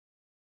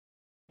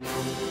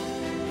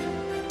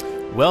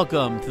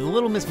Welcome to the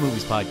Little Miss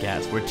Movies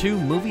podcast, where two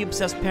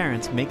movie-obsessed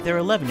parents make their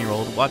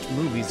 11-year-old watch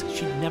movies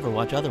she'd never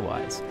watch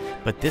otherwise.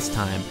 But this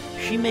time,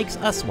 she makes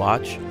us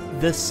watch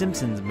the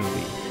Simpsons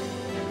Movie.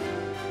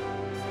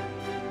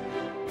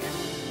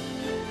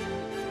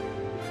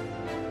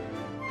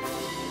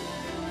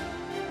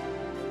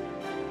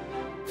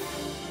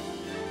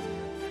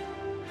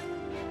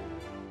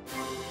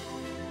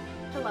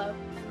 Hello,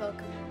 and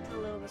welcome to the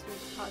Little Miss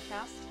Movies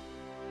podcast,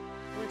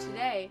 where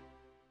today,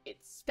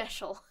 it's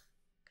special.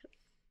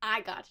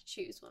 I got to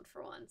choose one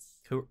for once.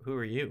 Who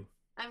are you?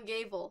 I'm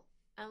Gable.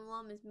 I'm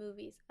Little Miss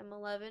Movies. I'm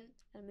 11.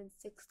 I'm in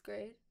 6th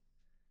grade.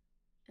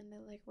 And I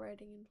like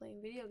writing and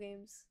playing video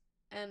games.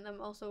 And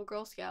I'm also a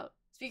Girl Scout.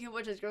 Speaking of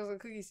which, it's Girl Scout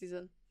cookie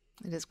season.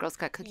 It is Girl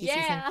Scout cookie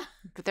Yeah! season.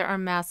 But there are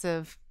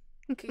massive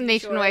Cookie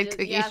nationwide shortages.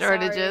 cookie Yeah,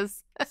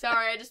 shortages.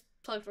 Sorry, I just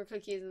plugged for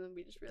cookies and then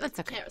we just realized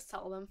That's okay. can't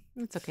sell them.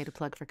 It's okay to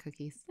plug for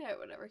cookies. Yeah,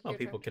 whatever. Well, Your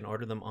people turn. can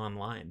order them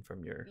online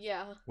from your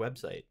Yeah.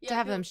 website. Yeah, To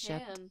have people them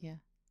shipped. can. Yeah.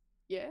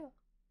 Yeah.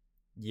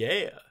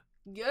 Yeah.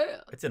 Yeah.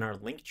 It's in our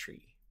link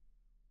tree.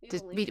 We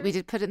have a link We tree?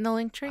 did put it in the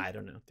link tree? I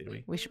don't know. Did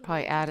we? We should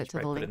probably add it to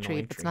the Probably put it link in the tree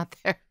link if it's tree. not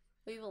there.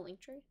 We have a link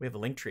tree? We have a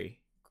link tree.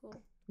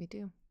 Cool. We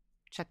do.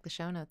 Check the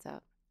show notes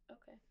out.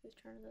 Okay, whose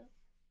turn is it?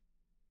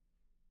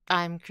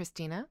 I'm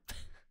Christina.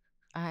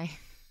 I'm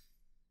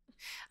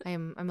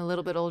a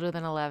little bit older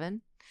than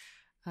 11.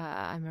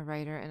 I'm a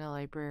writer and a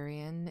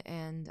librarian,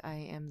 and I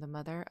am the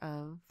mother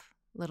of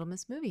Little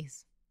Miss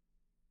Movies.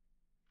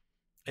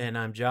 And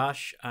I'm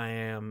Josh. I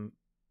am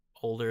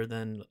older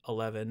than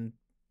 11-ish.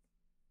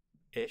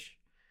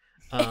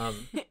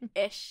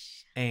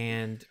 Ish.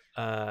 And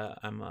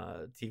I'm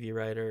a TV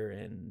writer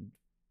and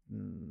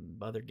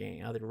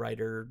other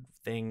writer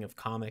thing of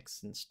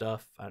comics and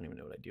stuff. I don't even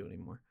know what I do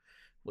anymore.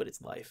 What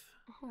is life?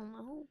 Oh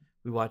no.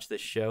 We watch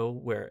this show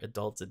where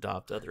adults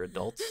adopt other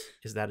adults.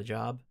 Is that a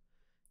job?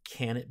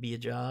 Can it be a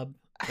job?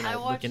 Can I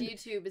watch look in-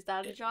 YouTube. Is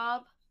that a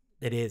job?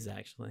 It is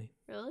actually.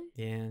 Really?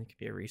 Yeah, it could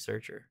be a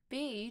researcher.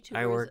 Being a YouTuber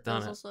I worked is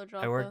on it. also a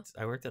job. I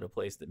worked at a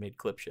place that made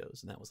clip shows,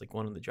 and that was like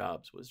one of the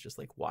jobs was just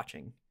like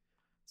watching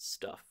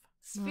stuff.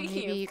 Though. Well, Speaking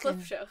maybe of you clip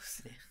can-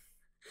 shows.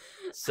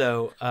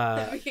 So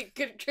That'd be a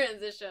good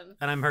transition.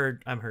 and I'm her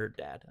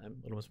dad. I'm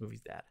Little Miss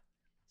Movie's dad.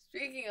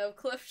 Speaking of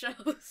clip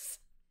shows.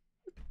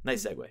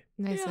 Nice segue.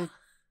 Nice. Yeah.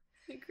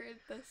 We created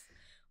this.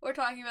 We're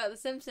talking about The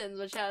Simpsons,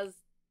 which has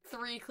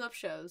 3 clip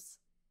shows.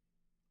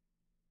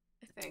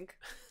 I think.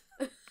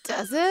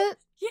 Does it?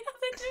 Yeah,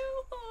 they do.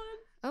 Hold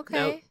Okay.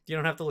 No, you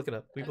don't have to look it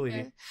up. We on. believe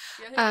Okay. you.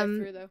 Yeah, I think I have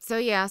 3 though. So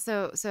yeah,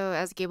 so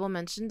as Gable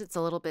mentioned, it's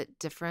a little bit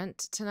different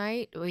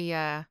tonight. We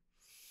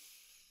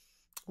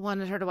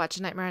wanted her to watch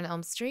A Nightmare on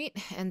Elm Street,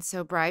 and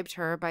so bribed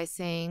her by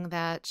saying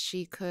that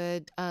she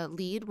could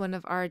lead one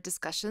of our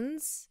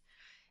discussions,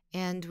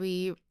 and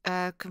we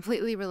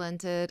completely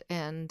relented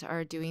and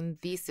are doing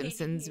the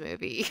Simpsons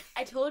movie.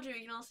 I told you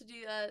we can also do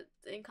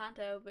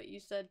Encanto, but you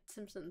said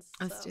Simpsons.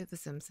 Let's so do the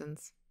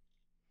Simpsons.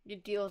 you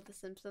deal with the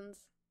Simpsons.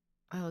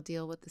 I'll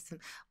deal with the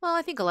Well,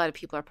 I think a lot of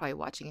people are probably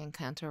watching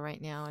Encanto right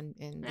now, and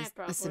Yeah, the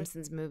probably.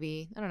 Simpsons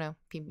movie. I don't know.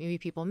 Maybe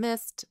people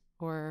missed,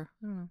 or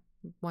I don't know,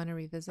 want to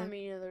revisit. I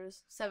mean,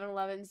 there's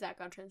 7-Elevens that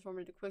got transformed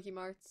into Quickie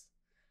Marts.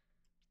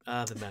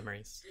 The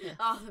memories.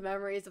 Oh, the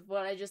memories of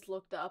what I just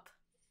looked up.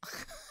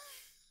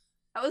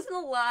 I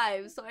wasn't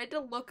alive, so I had to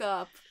look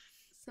up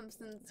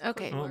Simpsons. Okay.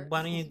 Quickie Well, Marts.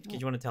 why don't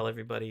you want to tell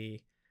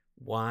everybody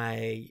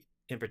why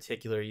in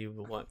particular you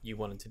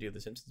wanted to do the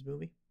Simpsons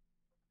movie?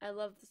 I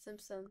love The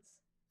Simpsons.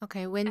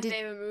 Okay, My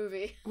favorite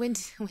movie. when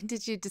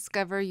did you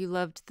discover you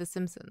loved The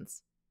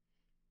Simpsons?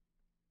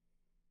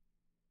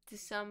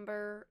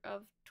 December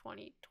of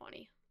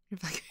 2020. You're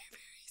like very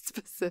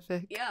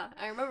specific. Yeah,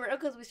 I remember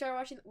because we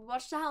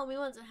watched the Halloween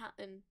ones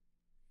in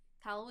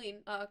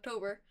Halloween,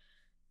 October,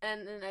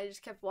 and then I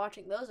just kept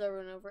watching those over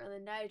and over. And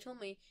then Daddy told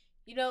me,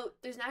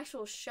 there's an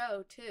actual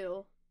show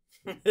too.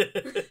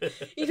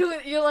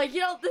 You're like,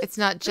 this. It's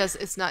not just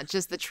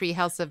the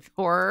Treehouse of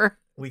Horror.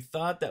 We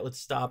thought that would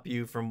stop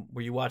you from.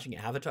 Were you watching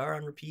Avatar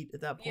on repeat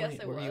at that point?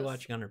 Yes, I What were you was.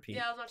 watching on repeat?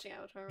 Yeah, I was watching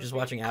Avatar. Just repeat.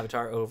 watching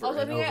Avatar over Also,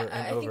 and over and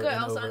I over think I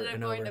and also over ended up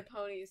and going over. to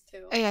ponies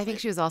too. Hey, I think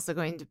she was also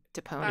going to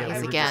Yeah, Ponies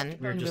we were again.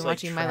 just- we were We've just, been like,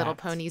 watching My Little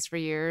trapped. Ponies for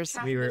years.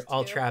 Trapped. We were Those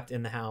all two. trapped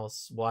in the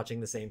house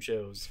watching the same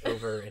shows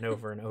over and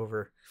over and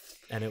over,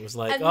 and it was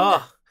like, And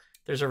oh,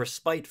 there's a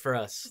respite for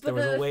us. But There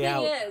was the a way thing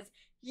out. is,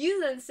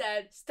 you then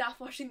said, "Stop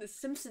watching The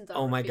Simpsons." On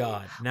Oh my repeat."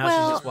 god! Now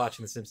Well, she's just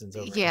watching The Simpsons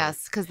over. and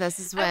Yes, because this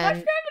is I watched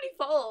when Gravity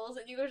Falls,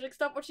 and you guys like,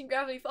 "Stop watching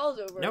Gravity Falls"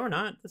 over. over. No, we're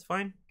not. That's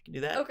fine. You can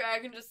do that. Okay, I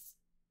can just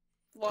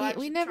watch.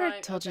 we never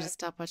try- told you okay. to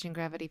stop watching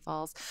Gravity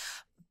Falls,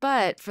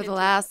 but for the Didn't do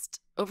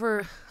last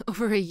over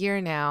a year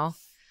now,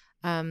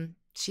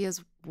 she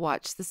has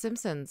watched The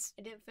Simpsons.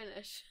 I didn't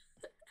finish.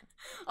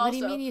 What do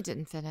you Also, mean you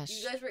didn't finish?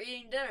 You guys were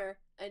eating dinner,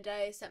 and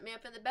Daddy set me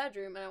up in the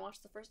bedroom, and I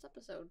watched the first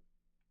episode,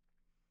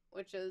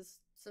 which is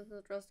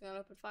Simpsons roasting on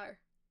open fire.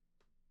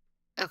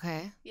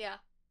 Okay. Yeah,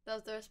 that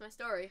was the rest of my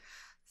story.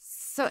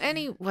 So The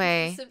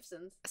anyway,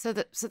 Simpsons. so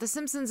the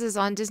Simpsons is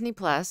on Disney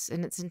Plus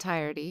in its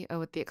entirety,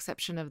 with the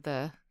exception of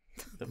the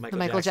The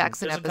Michael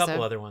Jackson There's episode. a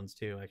couple other ones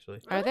too,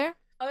 actually. Are there?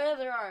 Oh yeah,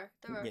 there are.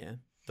 Yeah,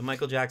 the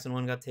Michael Jackson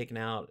one got taken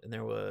out, and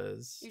there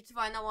was. You have to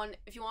find that one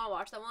if you want to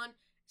watch that one.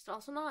 It's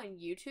also not on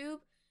YouTube,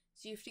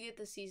 so you have to get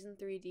the season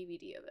 3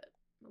 DVD of it,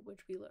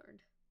 which we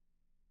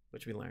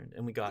learned.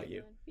 And we got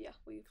you. Yeah,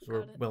 we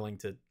We're got it. willing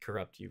to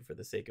corrupt you for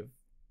the sake of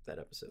that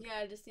episode. Yeah,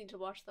 I just need to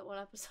watch that one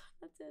episode.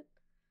 That's it.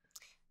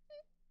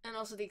 And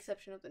also the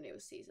exception of the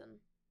newest season,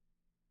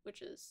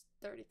 which is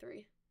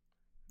 33,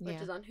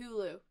 which is on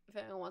Hulu. If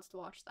anyone wants to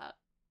watch that.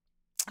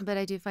 But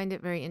I do find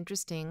it very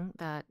interesting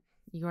that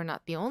you are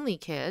not the only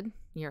kid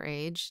your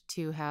age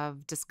to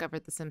have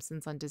discovered The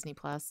Simpsons on Disney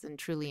Plus and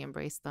truly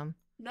embraced them.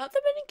 Not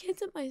that many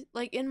kids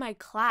in my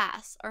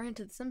class are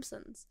into The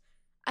Simpsons.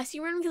 I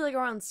see random kids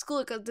around school.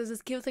 Like, there's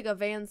this kid with a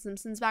Van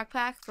Simpsons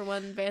backpack for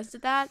when Vans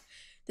did that.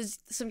 There's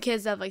some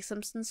kids that have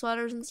Simpsons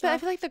sweaters and stuff. But I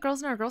feel like the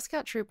girls in our Girl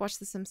Scout troop watch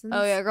The Simpsons.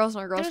 Oh yeah, girls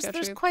in our Girl Scout troop.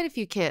 There's quite a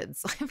few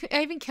kids.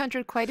 I've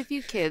encountered quite a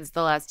few kids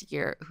the last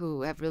year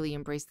who have really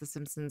embraced The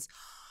Simpsons.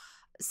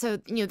 So,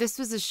 this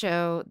was a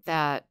show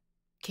that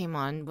came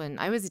on when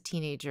I was a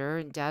teenager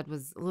and Dad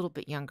was a little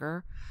bit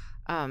younger.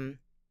 And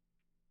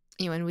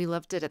we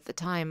loved it at the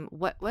time.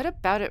 What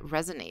about it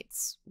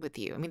resonates with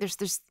you? I mean,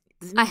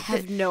 I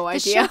have no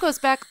idea. The show goes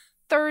back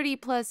 30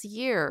 plus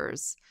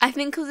years. I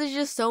think because there's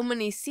just so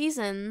many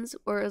seasons,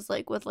 whereas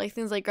with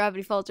things like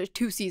Gravity Falls, there's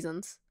 2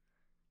 seasons.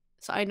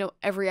 So I know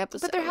every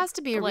episode. But there has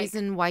to be a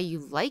reason why you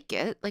like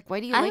it. Why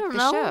do you I like don't the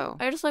know. show?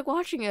 I just like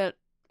watching it.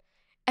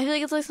 I feel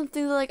like it's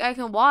something that I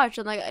can watch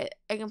and I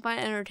can find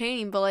it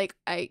entertaining, but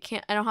I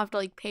don't have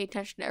to pay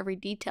attention to every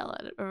detail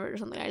at it or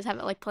something. I just have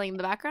it playing in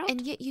the background.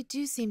 And yet you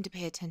do seem to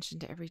pay attention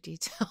to every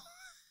detail.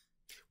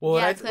 Well,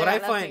 what I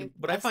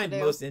find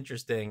most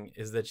interesting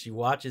is that she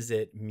watches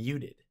it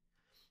muted.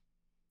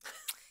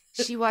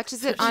 She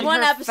watches it on One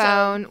her episode.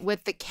 phone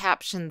with the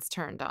captions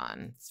turned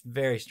on. It's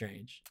very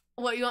strange.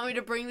 What, you want me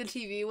to bring the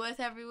TV with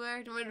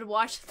everywhere? Do you want me to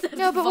watch the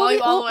No, but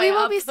volume all the way we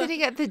will up? be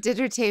sitting at the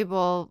dinner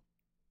table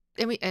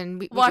and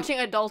we watching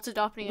adults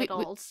adopting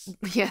adults.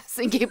 Yes,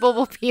 and Gable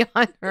will be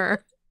on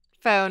her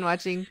phone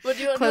watching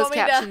closed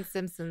caption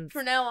Simpsons.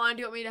 From now on, do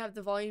you want me to have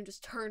the volume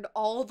just turned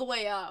all the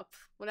way up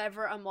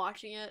whenever I'm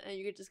watching it, and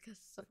you could just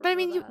suffer? But I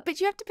mean, you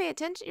have to pay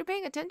attention. You're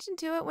paying attention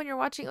to it when you're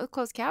watching it with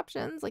closed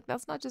captions.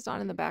 That's not just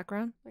on in the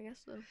background. I guess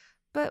so.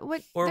 But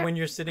when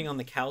you're sitting on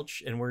the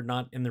couch and we're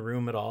not in the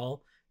room at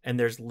all, and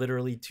there's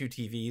literally 2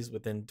 TVs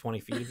within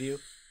 20 feet of you,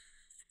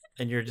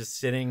 and you're just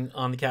sitting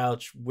on the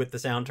couch with the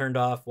sound turned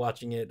off,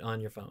 watching it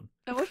on your phone.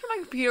 I watch my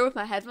computer with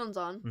my headphones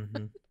on.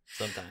 Mm-hmm.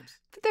 Sometimes.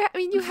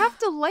 But you have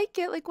to like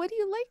it. What do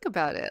you like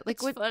about it?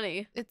 It's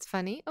funny. It's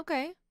funny.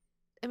 Okay.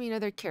 I mean, are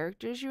there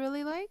characters you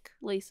really like?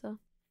 Lisa.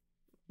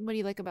 What do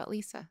you like about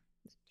Lisa?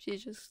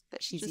 She's just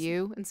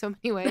you in so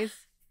many ways.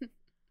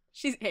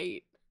 She's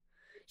 8.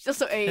 She's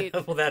also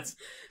 8. Well, that's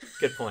a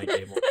good point,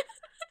 Gable.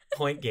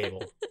 Point,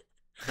 Gable.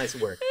 Nice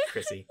work,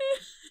 Chrissy.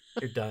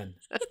 You're done.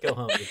 Go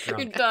home. You're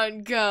drunk. You're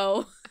done.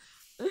 Go.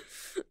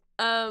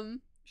 I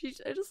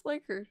just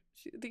like her.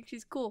 I think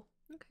she's cool.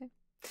 Okay.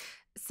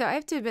 So I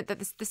have to admit that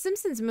the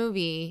Simpsons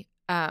movie,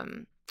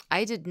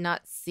 I did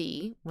not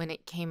see when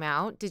it came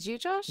out. Did you,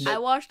 Josh? I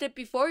watched it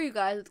before you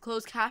guys with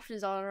closed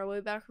captions on our way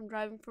back from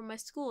driving from my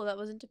school that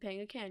was in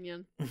Topanga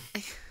Canyon.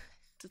 It's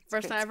the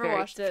first time I ever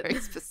watched it.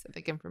 Very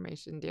specific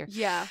information, dear.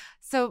 Yeah.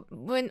 So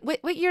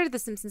what year did the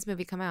Simpsons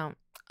movie come out?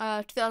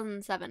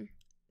 2007.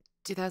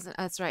 2000.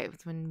 That's right.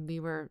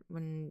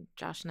 When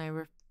Josh and I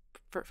were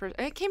first.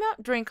 It came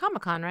out during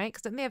Comic-Con, right?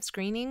 Because didn't they have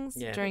screenings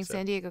during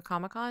San Diego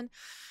Comic-Con?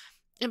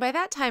 And by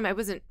that time, I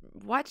wasn't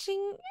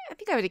watching. I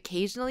think I would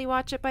occasionally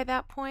watch it by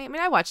that point. I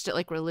mean, I watched it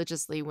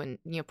religiously when,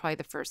 probably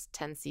the first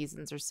 10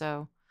 seasons or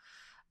so.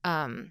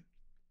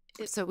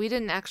 So we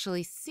didn't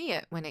actually see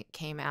it when it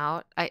came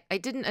out. I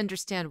didn't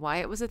understand why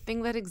it was a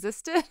thing that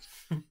existed.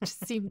 It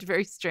just seemed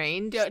very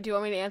strange. Do you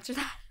want me to answer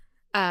that?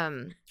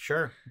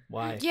 Sure.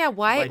 Why? Yeah,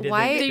 why?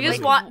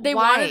 They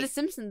wanted a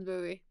Simpsons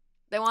movie.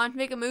 They wanted to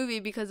make a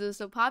movie because it was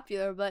so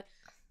popular, but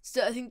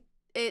still, I think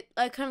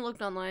I kind of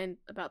looked online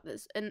about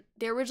this, and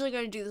they're originally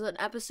going to do this an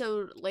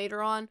episode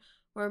later on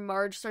where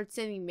Marge starts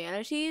saving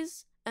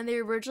manatees, and they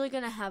were originally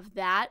going to have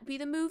that be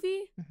the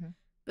movie,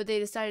 but they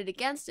decided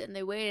against it, and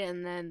they waited,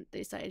 and then they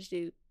decided to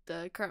do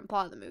the current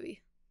plot of the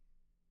movie.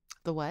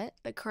 The what?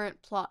 The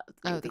current plot of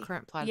the movie. Oh, the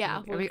current plot.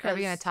 Yeah. Are we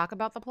going to talk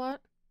about the plot?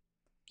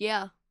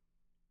 Yeah.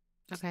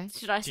 Okay.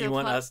 Should I say Do you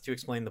want us to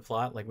explain the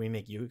plot like we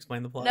make you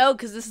explain the plot? No,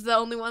 because this is the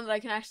only one that I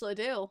can actually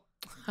do.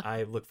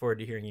 I look forward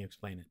to hearing you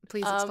explain it.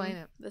 Please explain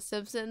it. The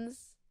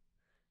Simpsons.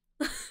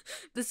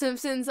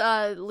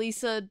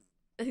 Lisa,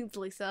 I think it's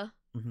Lisa,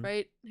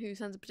 right? Who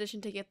sends a petition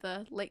to get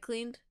the lake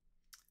cleaned.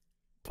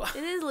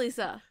 It is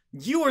Lisa.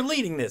 You are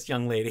leading this,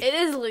 young lady. It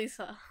is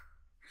Lisa.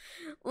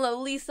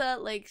 Well, Lisa,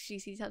 she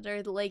sees how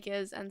dirty the lake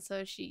is, and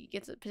so she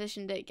gets a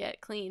petition to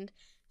get cleaned.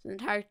 So the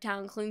entire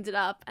town cleans it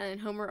up, and then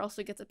Homer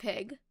also gets a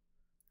pig.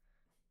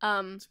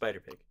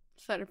 Spider Pig.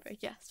 Spider Pig,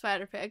 yeah,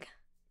 Spider Pig.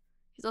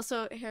 He's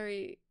also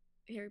Harry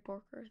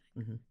Porker.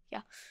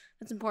 Yeah,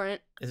 that's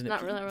important. Isn't it?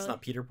 Not really. It's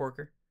not Peter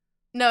Porker.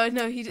 No, it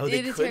they is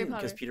Harry couldn't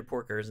Potter. because Peter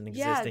Porker is an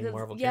Yeah, existing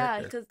Marvel yeah,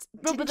 character.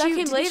 but that Didn't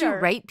came you later.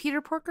 write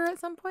Peter Porker at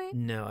some point?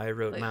 No, I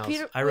wrote Wait, Miles.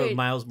 Peter- I wrote wait.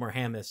 Miles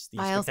Morhamus, the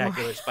Miles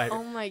spectacular spider,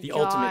 Oh my the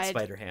ultimate God.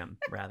 Spider-Ham,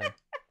 rather.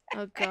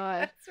 Oh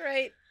God. That's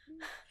right.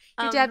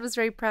 Your dad was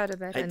very proud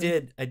of it.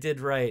 I did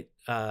write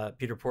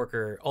Peter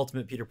Porker,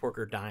 Ultimate Peter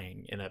Porker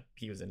dying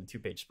he was in a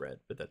 2-page spread,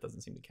 but that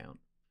doesn't seem to count.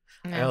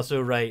 No. I also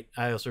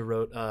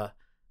wrote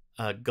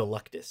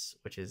Galactus,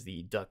 which is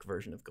the duck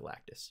version of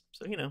Galactus.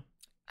 So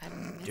I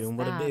missed doing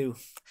what that. I do.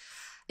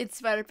 It's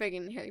Spider-Pig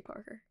and Harry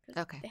Potter.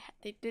 'Cause Okay.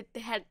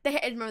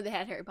 I remember they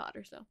had Harry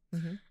Potter, so.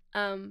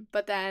 Mhm.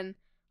 But then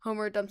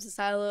Homer dumps a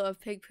silo of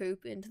pig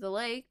poop into the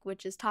lake,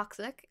 which is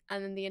toxic,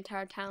 and then the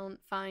entire town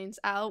finds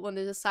out when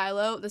there's a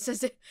silo that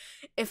says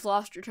if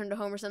lost, return to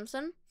Homer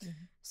Simpson.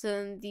 Mhm. So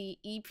then the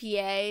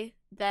EPA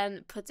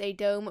then puts a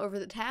dome over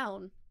the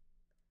town,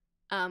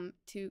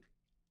 to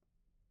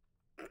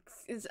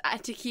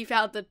keep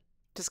out the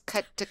Just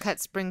cut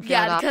Springfield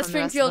to off cut from the rest of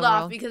Springfield the off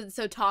world. because it's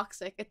so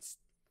toxic. It's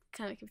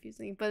kind of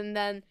confusing. But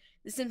then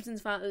the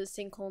Simpsons found there's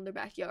a sinkhole in their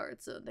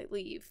backyard, so they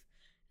leave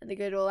and they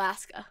go to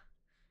Alaska.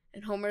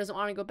 And Homer doesn't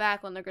want to go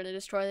back when they're going to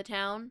destroy the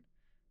town.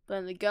 But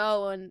then they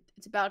go and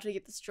it's about to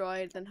get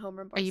destroyed. Then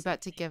Homer. Are you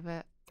about to give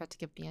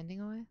the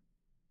ending away?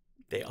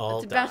 They all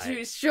It's about to be died.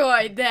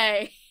 destroyed.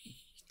 They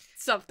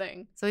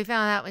something. So we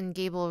found out when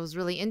Gable was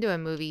really into a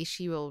movie,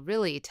 she will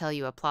really tell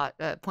you a plot,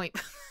 point,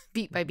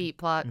 beat by beat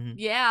plot. Mhm.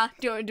 Yeah.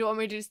 Do you want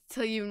me to just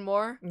tell you even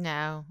more?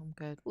 No, I'm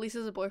good.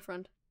 Lisa's a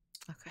boyfriend.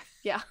 Okay.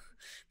 Yeah.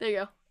 There you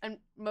go. And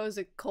Mo's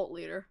a cult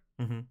leader.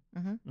 Mhm.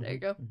 Mhm. There you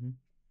go. Mhm.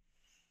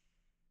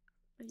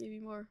 I gave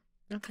you more.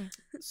 Okay.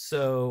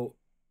 So,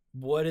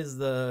 what is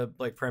the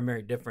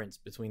primary difference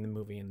between the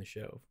movie and the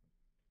show?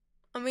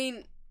 I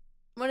mean,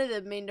 one of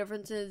the main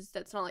differences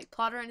that's not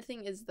plot or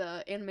anything is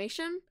the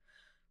animation,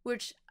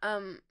 which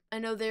I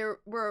know they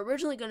were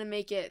originally going to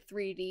make it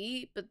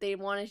 3D, but they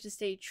wanted to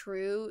stay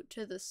true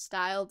to the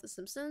style of The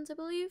Simpsons, I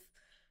believe.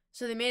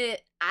 So they made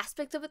it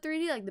aspects of it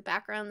 3D, like the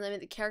background, they made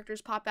the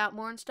characters pop out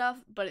more and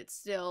stuff, but it's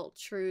still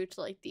true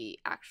to the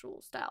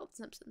actual style of The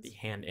Simpsons. The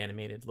hand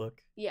animated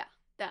look. Yeah,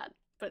 that,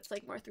 but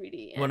it's more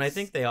 3D. When I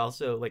think they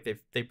also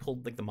they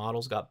pulled the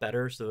models got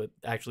better, so that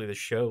actually the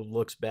show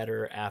looks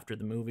better after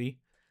the movie.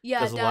 yeah,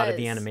 Because it a lot of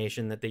the does.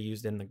 animation that they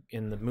used in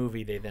the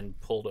movie, they then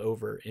pulled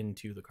over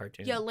into the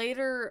cartoon. Yeah,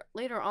 later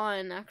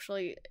on,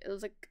 actually, it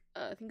was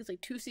I think it's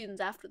 2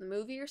 seasons after the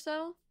movie or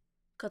so.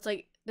 Because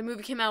the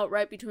movie came out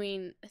right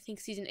between, I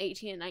think, season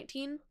 18 and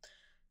 19.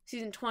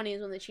 Season 20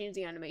 is when they changed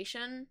the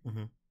animation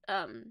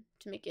to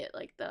make it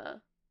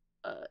the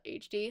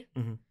HD.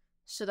 Mhm.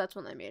 So that's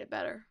when they made it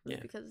better. Yeah.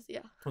 Because,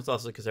 yeah. It's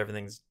also because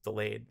everything's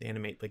delayed. They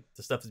animate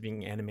the stuff is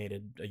being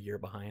animated a year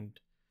behind.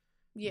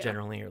 Yeah.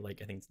 Generally, or I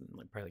think it's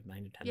probably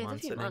 9 to 10 Yeah,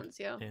 months. 15 I think. months,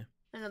 yeah. Yeah.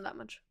 I know that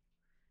much.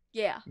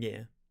 Yeah.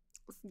 Yeah.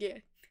 Yeah.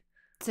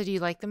 So do you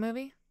like the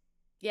movie?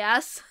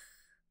 Yes.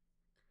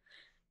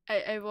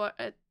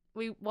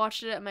 We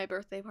watched it at my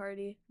birthday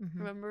party. Mhm.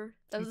 Remember?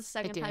 That was the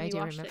second I time you do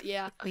watched remember. it.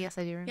 Yeah. Oh yes,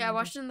 I do remember. Yeah, I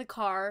watched it in the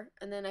car,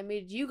 and then I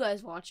made you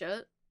guys watch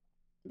it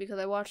because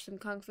I watched some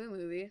kung fu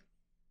movie.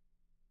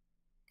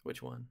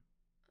 Which one?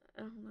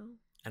 I don't know.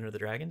 Enter the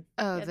Dragon?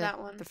 Oh, Yeah, that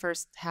one. The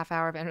first half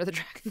hour of Enter the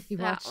Dragon we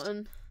That watched.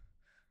 one.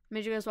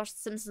 Made you guys watch the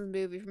Simpsons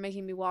movie for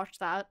making me watch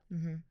that,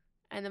 Mm-hmm.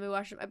 and then we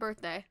watched it at my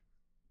birthday.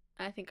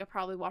 And I think I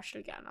probably watched it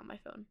again on my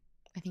phone.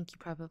 I think you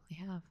probably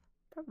have.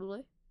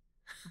 Probably.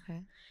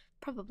 Okay.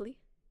 Probably.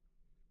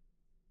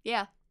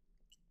 Yeah.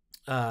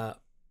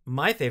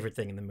 My favorite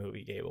thing in the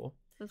movie, Gable,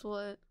 That's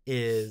what.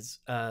 is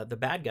the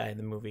bad guy in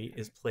the movie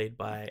is played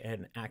by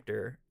an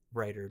actor,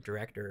 writer,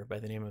 director by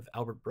the name of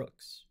Albert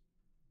Brooks.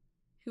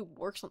 Who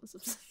works on the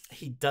Simpsons?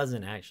 He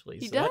doesn't actually.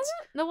 He So doesn't?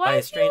 that's- No, why By a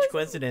is he strange always-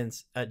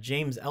 coincidence,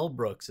 James L.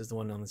 Brooks is the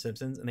one on The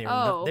Simpsons, and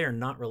Oh. they are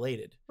not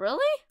related.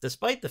 Really?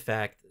 Despite the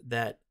fact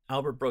that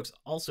Albert Brooks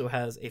also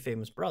has a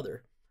famous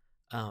brother,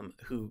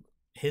 who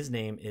his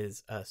name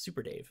is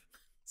Super Dave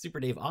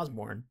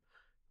Osborne,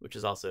 which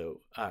is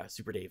also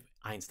Super Dave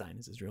Einstein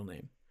is his real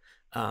name.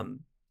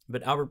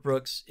 But Albert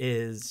Brooks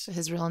is So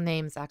his real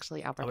name's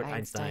actually Albert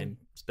Einstein.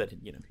 but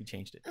he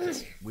changed it.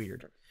 It's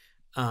weird.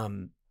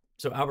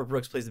 So Albert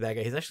Brooks plays the bad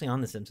guy. He's actually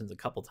on The Simpsons a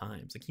couple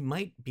times. He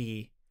might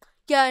be.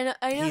 Yeah,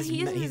 I know.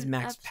 He's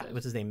Max.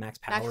 What's his name? Max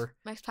Power.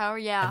 Max Power,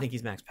 yeah. I think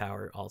he's Max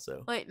Power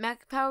also. Wait,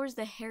 Max Power's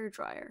the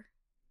hairdryer.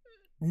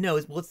 No,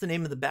 what's the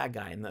name of the bad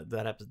guy in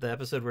that episode? The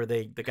episode where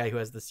the guy who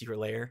has the secret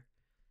lair.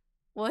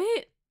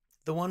 What?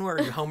 The one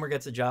where Homer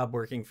gets a job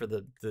working for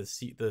the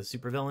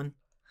supervillain.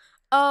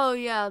 Oh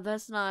yeah,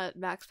 that's not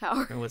Max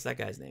Power. And what's that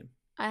guy's name?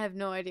 I have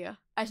no idea.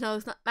 I know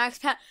it's not Max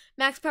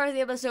Power is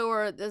the episode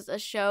where there's a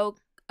show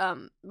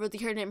with the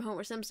character named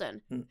Homer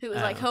Simpson, who was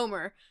like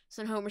Homer.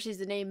 So then Homer sees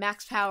the name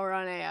Max Power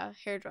on a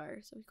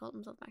hairdryer, so he called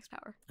himself Max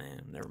Power.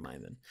 Never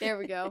mind then. There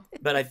we go.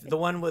 But the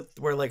one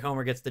where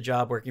Homer gets the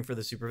job working for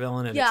the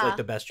supervillain, and Yeah. it's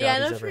the best job Yeah, I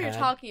know he's what ever you're had.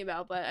 talking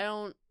about, but I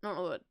don't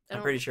know what.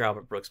 I'm pretty sure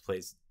Albert Brooks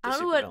plays. I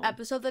don't know what supervillain.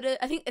 episode that is.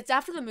 I think it's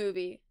after the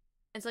movie.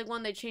 It's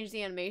when they changed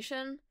the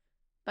animation,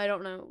 but I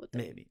don't know what the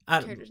Maybe I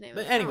don't character's name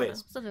But is. I don't know.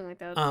 anyways, Something like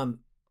that.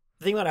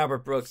 The thing about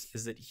Albert Brooks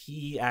is that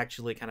he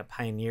actually kind of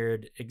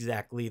pioneered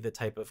exactly the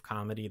type of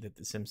comedy that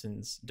The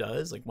Simpsons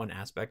does, like one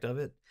aspect of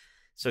it.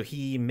 So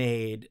he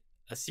made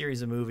a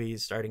series of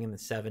movies starting in the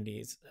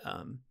 70s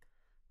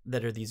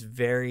that are these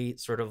very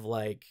sort of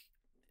like,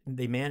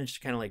 they managed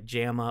to kind of like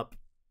jam up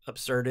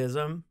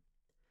absurdism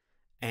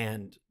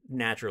and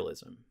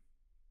naturalism,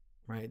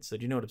 right? So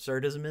do you know what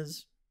absurdism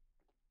is?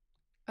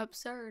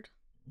 Absurd.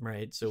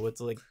 Right. So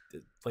what's like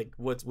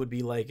what would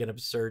be like an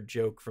absurd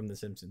joke from the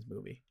Simpsons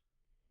movie?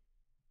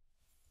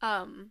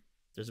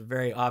 There's a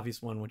very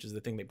obvious one, which is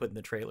the thing they put in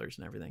the trailers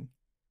and everything.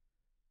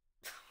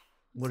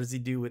 What does he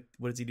do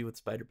with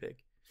Spider Pig?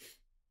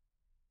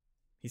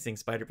 He sings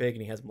Spider Pig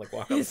and he has him like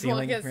walk on the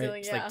ceiling, right?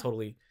 It's like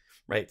totally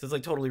right. So it's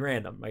like totally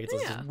random. Like it's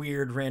this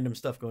weird random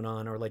stuff going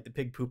on, or like the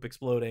pig poop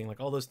exploding,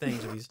 like all those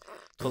things are these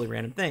totally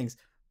random things.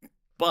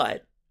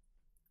 But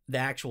the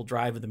actual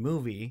drive of the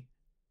movie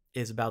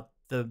is about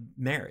the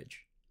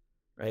marriage,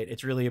 right?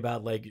 It's really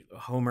about like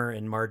Homer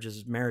and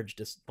Marge's marriage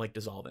just like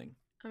dissolving.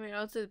 I mean,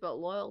 I would say it's about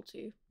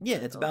loyalty. Yeah,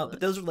 it's about,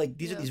 but those are like,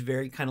 these are these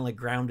very kind of like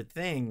grounded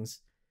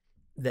things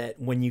that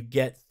when you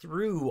get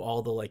through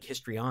all the like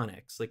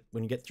histrionics, like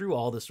when you get through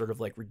all the sort of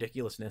like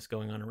ridiculousness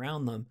going on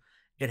around them,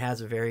 it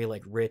has a very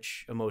like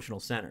rich emotional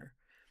center.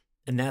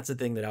 And that's the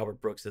thing that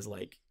Albert Brooks is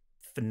like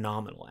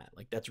phenomenal at.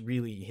 Like that's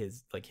really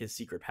his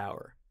secret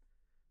power.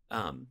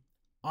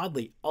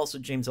 Oddly, also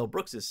James L.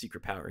 Brooks'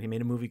 secret power. He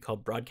made a movie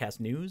called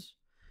Broadcast News.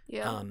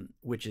 Yeah.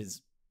 Which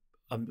is,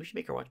 we should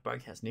make her watch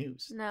Broadcast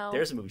News. No.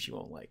 There's a movie she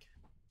won't like.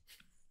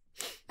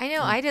 I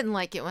know. I didn't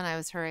like it when I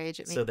was her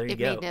age. It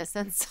made no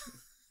sense.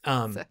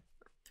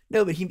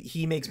 No, but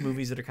he makes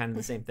movies that are kind of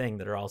the same thing,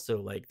 that are also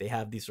like, they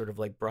have these sort of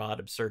like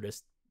broad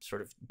absurdist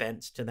sort of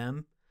bents to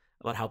them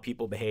about how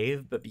people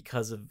behave, but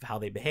because of how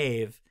they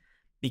behave,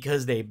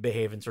 because they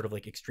behave in sort of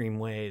like extreme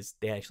ways,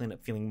 they actually end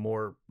up feeling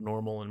more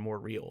normal and more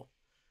real.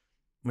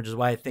 Which is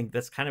why I think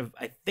that's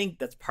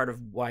part of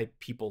why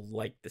people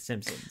like The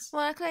Simpsons.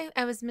 Well, actually,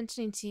 I was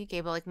mentioning to you,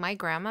 Gable, like my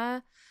grandma,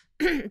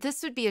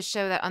 this would be a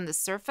show that on the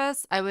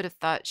surface, I would have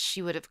thought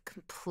she would have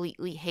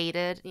completely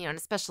hated, and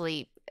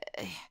especially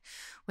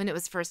when it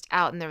was first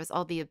out and there was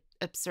all the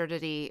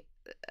absurdity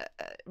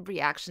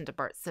reaction to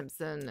Bart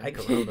Simpson. I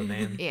Corona,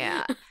 man.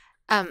 Yeah.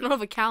 More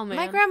of a cow man.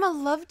 My grandma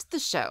loved the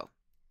show.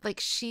 Like,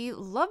 she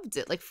loved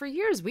it. Like, for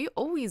years, we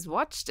always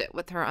watched it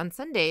with her on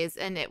Sundays.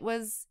 And it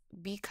was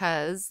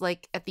because,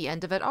 like, at the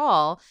end of it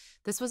all,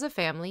 this was a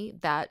family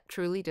that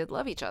truly did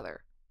love each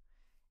other.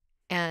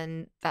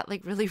 And that,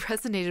 like, really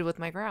resonated with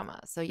my grandma.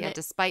 So, yeah,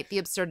 despite the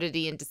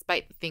absurdity and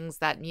despite the things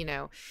that,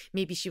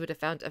 maybe she would have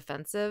found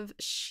offensive,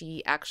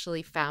 she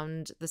actually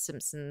found The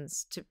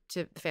Simpsons to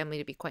the family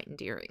to be quite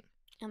endearing.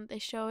 And they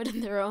show it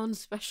in their own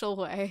special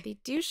way. They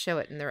do show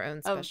it in their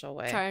own special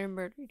way. Trying to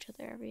murder each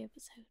other every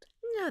episode.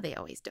 No, they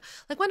always do.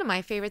 Like, one of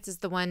my favorites is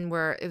the one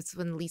where it's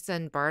when Lisa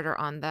and Bart are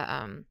on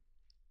the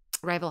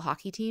rival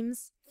hockey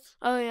teams.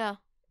 Oh yeah.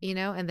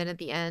 And then at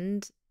the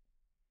end,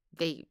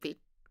 they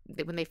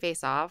when they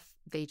face off,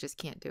 they just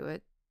can't do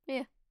it.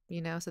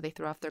 Yeah. So they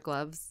throw off their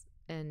gloves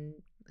and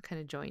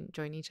kind of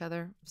join each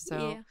other.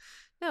 So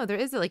no, there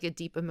is like a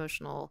deep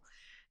emotional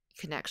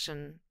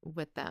connection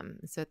with them.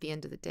 So at the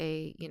end of the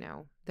day,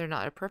 they're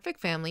not a perfect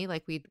family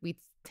like we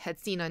had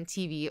seen on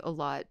TV a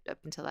lot up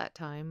until that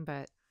time,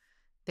 but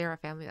they're a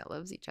family that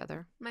loves each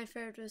other. My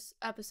favorite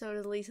episode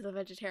is Lisa the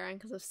Vegetarian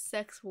because of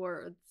 6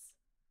 words.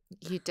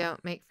 You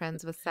don't make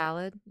friends with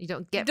salad. You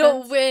don't get. You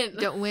don't friends. win. You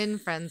don't win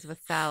friends with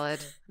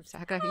salad.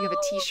 How can you have a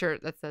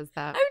T-shirt that says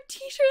that? I have a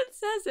T-shirt that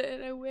says it,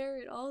 and I wear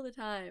it all the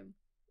time.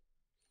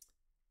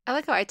 I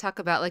like how I talk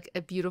about like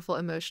a beautiful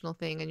emotional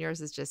thing, and yours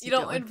is just you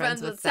don't win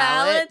friends with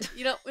salad.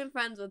 You don't win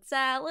friends with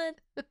salad.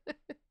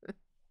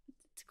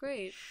 It's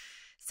great.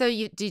 So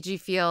did you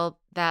feel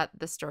that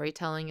the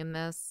storytelling in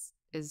this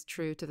is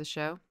true to the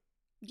show?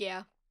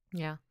 Yeah.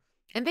 Yeah.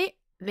 And they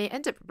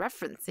end up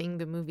referencing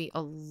the movie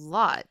a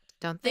lot,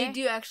 don't they? They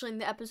do actually in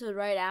the episode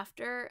right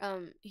after.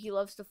 He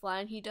loves to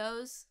fly and he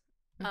does.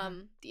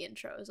 The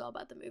intro is all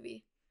about the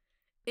movie.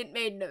 It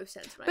made no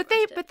sense when But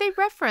they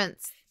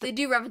reference. They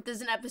do reference. There's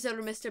an episode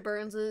where Mr.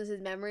 Burns loses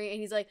his memory and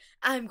he's like,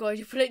 "I'm going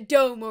to put a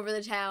dome over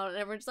the town," and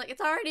everyone's like,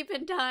 "It's already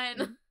been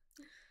done."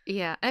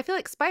 Yeah, and I feel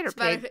like Spider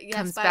Pig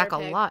comes back a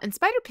lot, and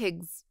Spider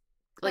Pig's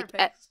like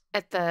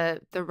at the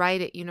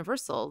ride at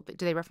Universal.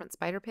 Do they reference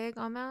Spider Pig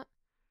on that?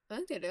 I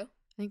think they do.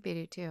 I think they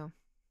do too.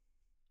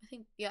 I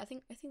think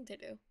they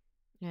do.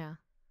 Yeah.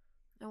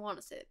 I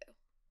want to say they do.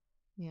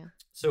 Yeah.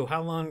 So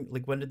how long,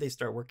 like when did they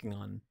start working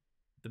on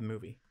the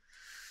movie?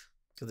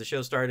 So the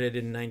show started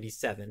in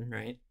 97,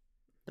 right?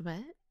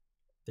 What?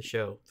 The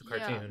show, the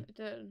cartoon. Yeah, it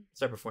did.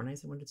 Start before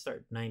 97? When did it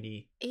start?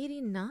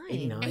 89.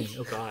 89.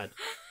 Oh God.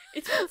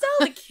 It's when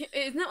Zelda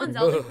isn't that when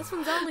Zelda? That's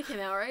when Zelda came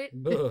out, right?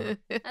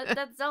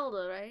 That's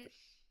Zelda, right?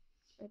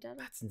 Right, Dada?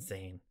 That's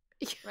insane.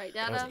 Right,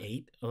 Dada? I was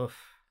 8? Ugh.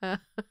 Hold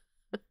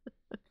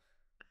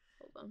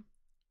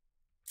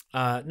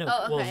on. No.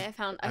 Oh, okay.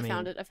 Well, I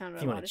found it. If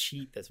you want to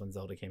cheat, that's when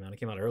Zelda came out. It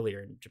came out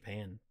earlier in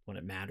Japan when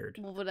it mattered.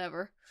 Well,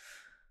 whatever.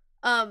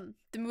 The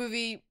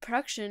movie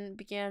production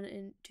began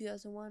in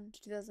 2001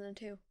 to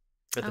 2002.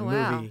 But the Oh,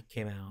 wow. movie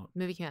came out.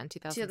 Movie came out in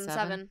 2007.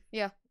 2007.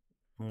 Yeah.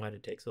 Why did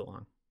it take so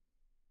long?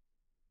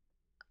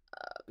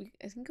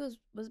 I think it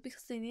was it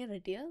because they needed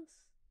ideas?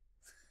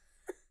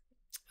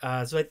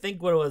 So I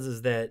think what it was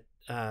is that,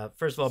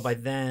 first of all, by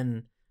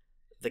then,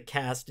 the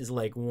cast is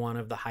like one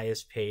of the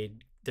highest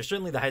paid. They're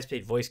certainly the highest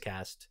paid voice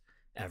cast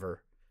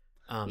ever.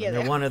 Yeah, And they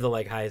they're are. one of the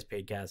like highest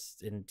paid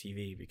casts in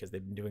TV because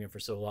they've been doing it for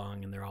so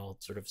long and they're all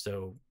sort of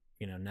so,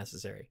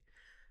 necessary.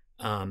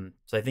 So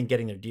I think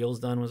getting their deals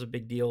done was a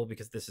big deal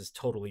because this is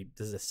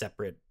a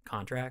separate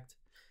contract.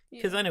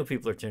 Because I know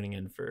people are tuning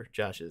in for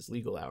Josh's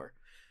legal hour.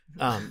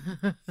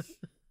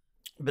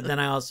 But then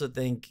I also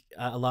think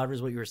a lot of it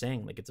is what you were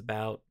saying. Like, it's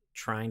about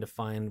trying to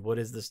find what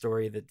is the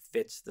story that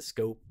fits the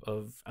scope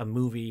of a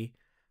movie,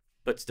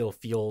 but still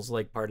feels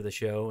like part of the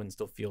show and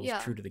still feels Yeah.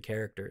 true to the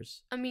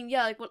characters. I mean,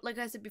 yeah, like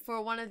I said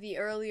before, one of the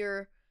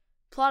earlier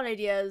plot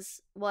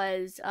ideas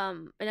was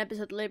an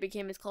episode that later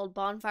became, it's called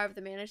Bonfire of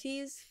the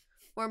Manatees,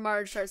 where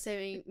Marge starts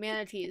saving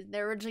manatees.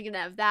 They're originally going to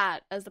have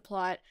that as the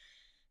plot.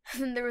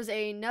 And there was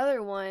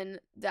another one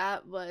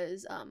that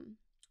was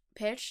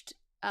pitched,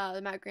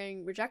 that Matt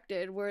Groening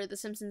rejected, where the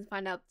Simpsons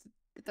find out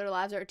that their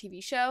lives are a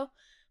TV show,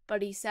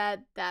 but he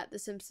said that the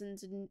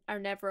Simpsons are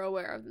never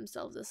aware of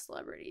themselves as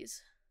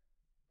celebrities.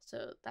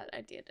 So that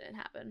idea didn't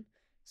happen.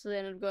 So they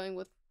ended up going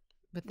with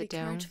the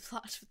dome. current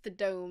plot with the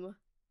dome.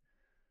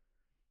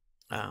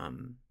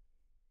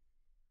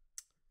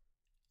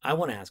 I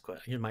want to ask,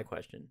 here's my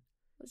question.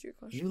 What's your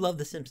question? You love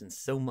The Simpsons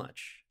so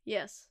much.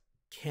 Yes.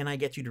 Can I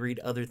get you to read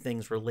other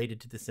things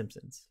related to The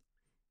Simpsons?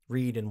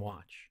 Read and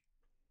watch.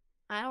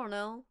 I don't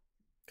know.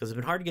 Because it's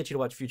been hard to get you to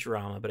watch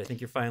Futurama, but I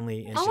think you're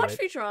finally into I'll watch it.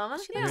 Futurama.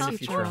 Should Yeah, watch I'll watch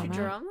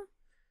Futurama.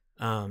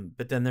 Futurama.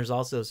 But then there's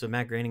also, so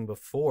Matt Groening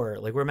before,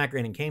 like where Matt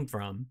Groening came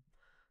from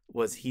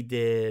was he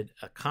did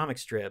a comic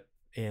strip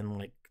in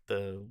like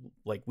the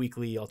like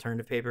weekly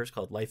alternative papers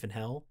called Life in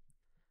Hell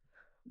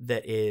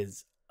that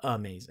is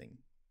amazing.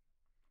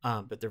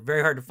 But they're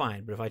very hard to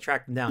find. But if I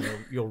track them down,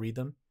 you'll read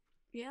them.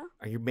 Yeah.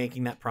 Are you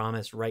making that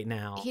promise right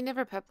now? He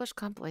never published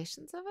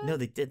compilations of it? No,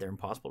 they did. They're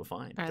impossible to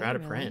find. Are They're they out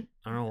of really? print.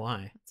 I don't know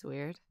why. That's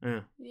weird.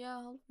 Yeah. Yeah,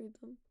 I'll read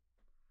them.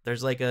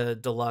 There's like a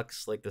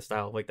deluxe, like the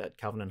style of like that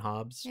Calvin and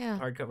Hobbes Yeah.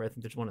 hardcover. I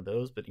think there's one of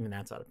those, but even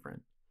that's out of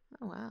print.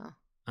 Oh,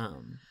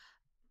 wow.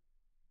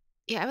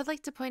 Yeah, I would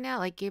like to point out,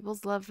 like,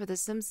 Gable's love for The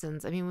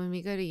Simpsons. I mean, when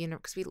we go to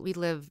because we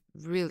live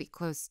really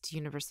close to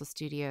Universal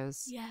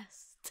Studios,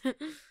 Yes.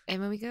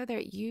 and when we go there,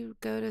 you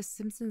go to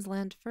Simpsons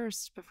Land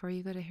first before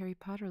you go to Harry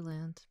Potter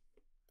Land.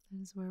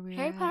 That is where we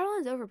Harry are. Potter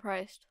Land's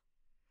overpriced.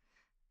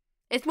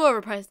 It's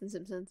more overpriced than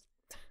Simpsons.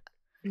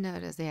 No,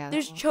 it is. Yeah,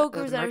 There's the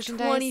chokers that are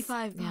merchandise-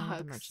 $25. Yeah,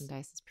 the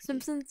merchandise is pretty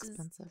Simpsons is-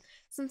 expensive.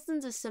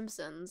 Simpsons is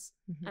Simpsons,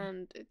 Mhm.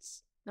 and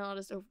it's not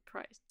as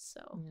overpriced.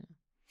 So Yeah.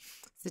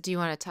 So, do you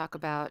want to talk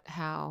about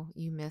how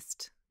you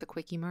missed the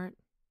Quickie Mart?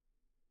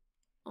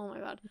 oh my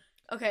god.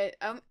 Okay,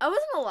 I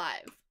wasn't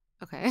alive.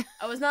 Okay.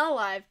 I was not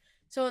alive.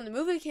 So when the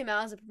movie came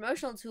out as a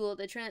promotional tool,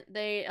 they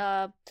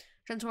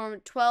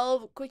transformed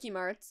 12 Quickie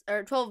Marts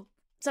or 12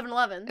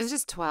 7-Elevens. It was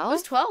just It 12?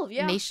 was 12,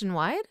 yeah.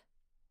 Nationwide?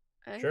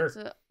 I think Sure.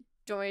 so.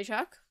 Do you want me to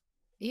check?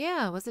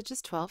 Yeah, was it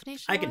just 12 I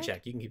nationwide? can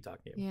check. You can keep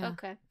talking. Yeah.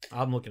 Okay.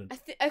 I'm looking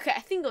at I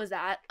think it was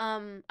that.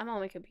 I'm on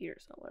my computer,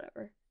 so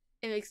whatever.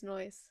 It makes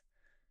noise.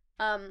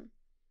 And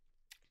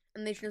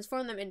they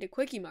transformed them into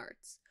Quickie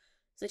Marts.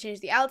 So they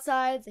changed the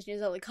outsides, they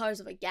changed all the colors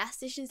of like gas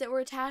stations that were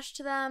attached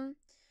to them,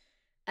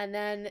 and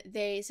then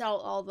they sell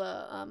all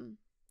the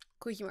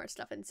Quickie Mart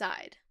stuff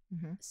inside.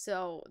 Mhm.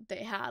 So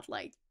they had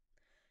like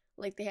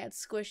they had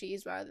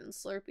squishies rather than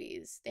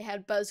Slurpees. They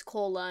had Buzz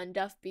Cola and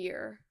Duff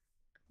beer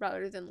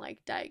rather than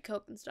like Diet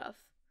Coke and stuff.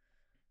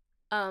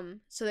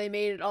 So they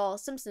made it all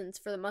Simpsons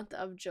for the month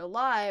of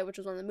July, which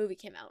was when the movie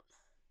came out.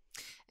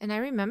 And I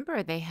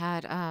remember they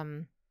had,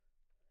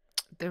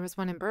 there was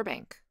one in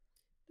Burbank.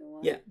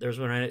 Yeah, there's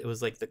one right. It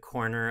was like the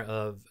corner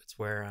of it's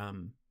where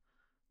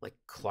like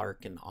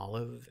Clark and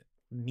Olive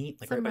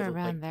meet, like Somewhere right by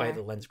around by there.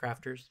 the Lens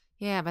Crafters.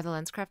 Yeah, by the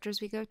Lens Crafters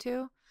we go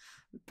to.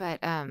 But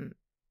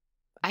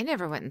I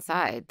never went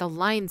inside. The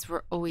lines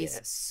were always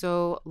Yeah.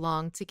 so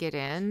long to get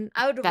in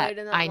I would have that waited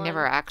in that I line.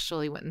 never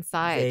actually went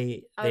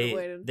inside. I would've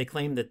waited. They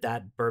claimed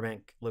that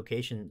Burbank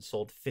location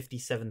sold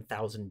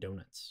 57,000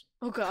 donuts.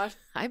 Oh god.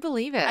 I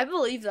believe it. I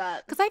believe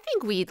that. Because I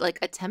think we like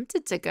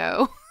attempted to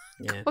go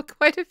Yeah.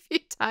 quite a few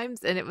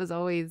times, and it was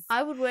always.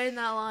 I would wait in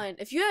that line.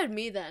 If you had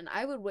me then,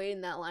 I would wait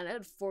in that line. I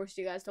would force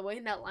you guys to wait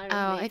in that line with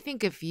Oh, me. I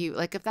think if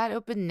that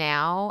opened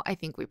now, I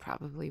think we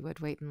probably would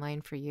wait in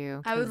line for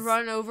you. I would 'cause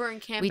run over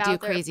and camp We out do there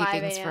crazy at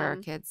 5 things for our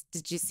a.m. kids.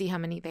 Did you see how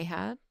many they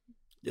had?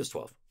 It was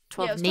 12.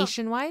 12 it was 12.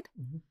 nationwide?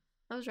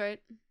 That was right.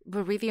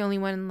 Were we the only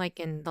one like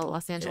in the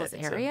Los Yeah, I Angeles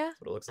think so. area? That's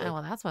what it looks like. Oh,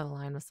 well, that's why the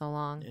line was so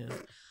long. Yeah.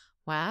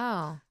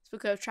 Wow. So we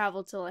could have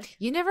traveled to like.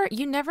 You never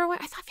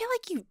went. I feel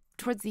like you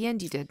towards the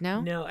end you did. No.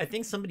 No, I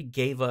think somebody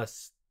gave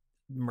us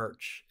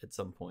merch at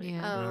some point.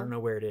 Yeah. I Oh. don't know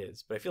where it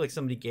is, but I feel like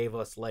somebody gave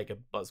us like a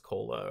Buzz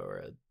Cola or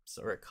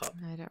a cup,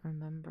 I don't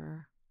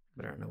remember.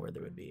 but I don't know where they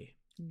would be.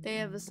 They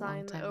have a long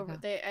sign time over.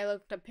 ago. I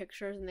looked up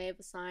pictures and they have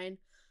a sign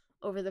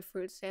over the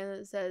fruit stand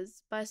that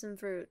says "Buy some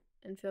fruit."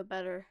 and feel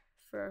better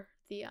for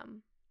the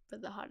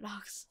hot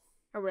dogs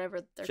or whatever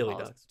they're Chili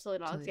called. dogs. Chili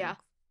dogs. Chili Yeah.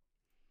 dogs.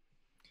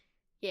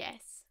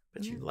 Yes.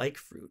 But you like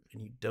fruit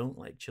and you don't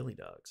like chili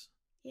dogs.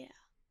 Yeah.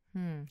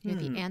 You're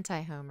the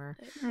anti-Homer.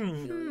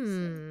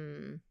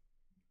 I'm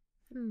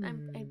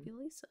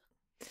Lisa.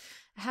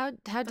 How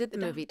did the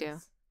movie do?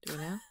 Do we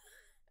know?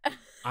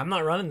 I'm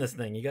not running this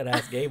thing. You got to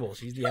ask Gable.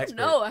 She's the expert.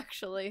 No,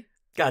 actually.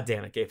 God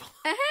damn it, Gable.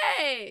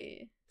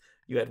 Hey.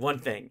 You had one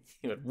thing.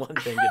 You had one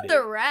thing I to had do.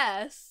 the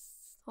rest.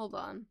 Hold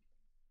on.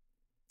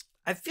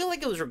 I feel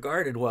like it was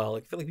regarded well.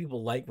 I feel like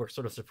people were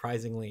sort of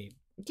surprisingly.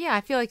 Yeah,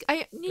 I feel like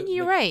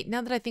you're right.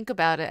 Now that I think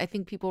about it, I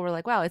think people were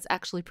like, "Wow, it's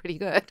actually pretty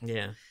good."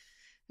 Yeah.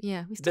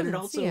 Yeah, we still But it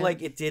didn't also see it.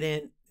 like it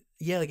didn't.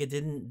 Yeah, like it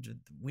didn't.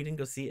 We didn't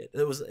go see it.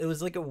 It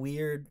was like a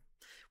weird.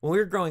 When we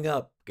were growing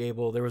up,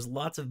 Gable, there was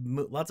lots of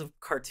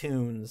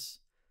cartoons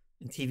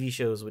and TV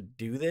shows would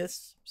do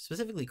this,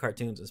 specifically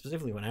cartoons, and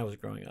specifically when I was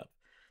growing up,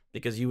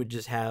 because you would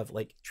just have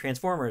like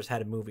Transformers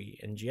had a movie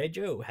and G.I.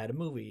 Joe had a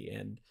movie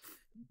and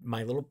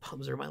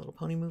was there a My Little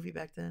Pony movie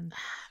back then?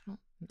 I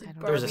don't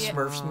There was a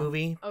Barbie- Smurfs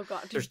movie. Oh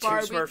god. There's Did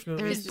Barbie, two Smurfs There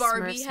movies. was Did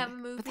Barbie Smurfs have a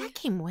movie. movie? But that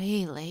came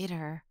way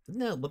later.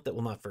 No, but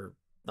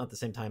not the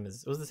same time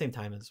as it was the same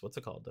time as what's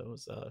it called though? It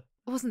was It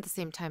wasn't the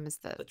same time as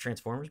the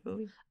Transformers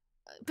movie.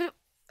 but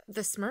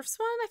the Smurfs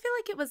one. I feel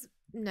like it was.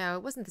 No,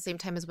 it wasn't the same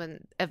time as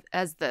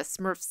the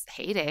Smurfs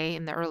heyday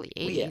in the early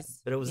Well, '80s. yeah,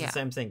 but it was the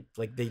same thing.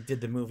 Like they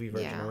did the movie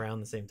version Yeah.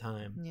 around the same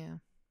time.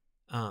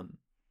 Yeah.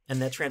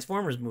 And that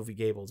Transformers movie,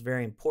 Gable, is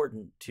very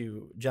important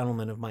to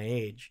gentlemen of my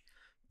age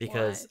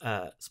because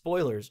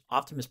spoilers,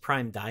 Optimus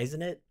Prime dies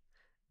in it,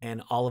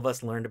 and all of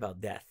us learned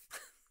about death.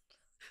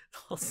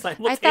 All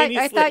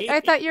simultaneously. I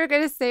thought you were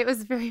gonna say it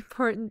was very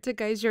important to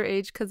guys your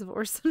age because of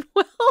Orson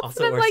Welles.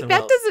 Also and I'm Orson like, that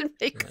Welles. doesn't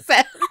make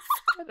sense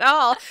at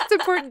all. It's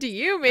important to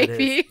you, It is.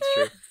 maybe. It's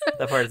true.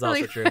 That part is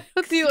also Like, true. I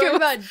don't think You it learn was-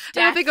 about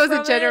I don't think it was death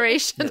a from it?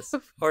 generation.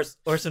 Yes.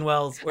 Orson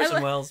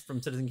Welles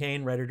from Citizen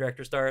Kane, writer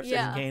director star of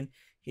Yeah. Citizen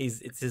Kane.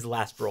 It's his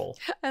last role.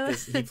 I like,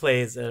 He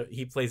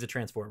plays a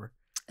Transformer.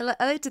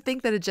 I like to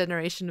think that a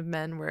generation of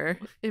men were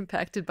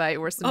impacted by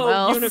Orson Oh,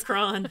 Welles.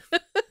 Unicron.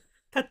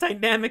 That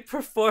dynamic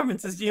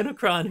performance as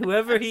Unicron,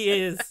 whoever he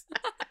is,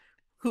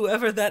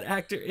 whoever that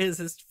actor is,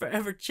 has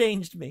forever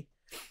changed me.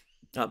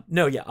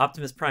 No, yeah,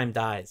 Optimus Prime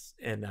dies,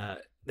 and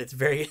it's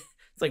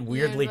like You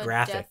weirdly learn about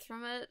graphic. Death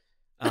from it.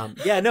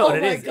 Yeah, no, Oh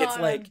and my it is. God, It's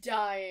like, I'm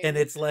dying. and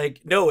it's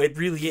like, no, it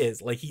really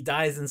is. Like he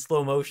dies in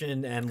slow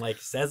motion and like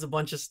says a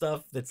bunch of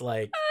stuff that's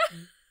like,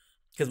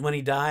 because when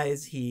he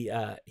dies, he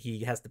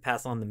has to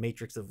pass on the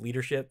matrix of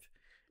leadership.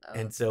 Oh,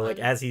 And it's so, like,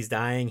 fun. as he's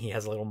dying, he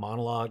has a little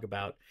monologue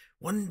about,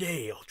 one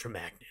day, Ultra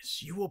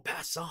Magnus, you will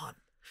pass on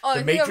Oh,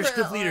 the I think I've matrix heard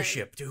that of line.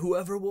 leadership to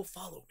whoever will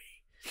follow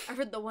me. I've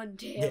heard the one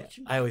day. Yeah,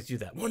 Ultra I always do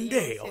that. Yeah, One you day,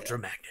 always say Ultra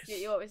that. Magnus. Yeah,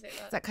 you always say Is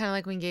that. that kind of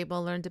like when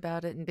Gable learned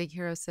about it in Big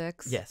Hero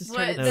 6? Yes. He What?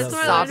 started That's when I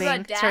learned sobbing.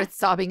 about death? Started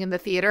sobbing in the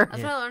theater.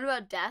 That's Yeah. when I learned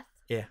about death.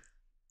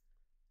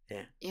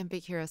 In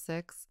Big Hero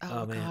 6. Oh,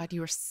 Oh, man. God, you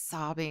were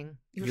sobbing.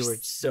 You were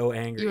so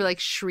angry. You were like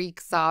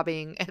shriek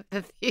sobbing at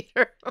the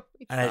theater. when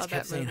we and I saw just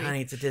kept that saying, movie.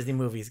 honey, it's a Disney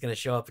movie. It's going to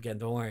show up again.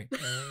 Don't worry.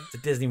 It's a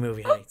Disney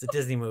movie, honey. It's a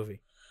Disney movie.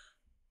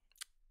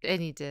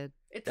 And he did.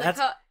 It's That's-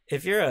 like how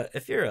If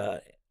you're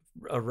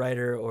a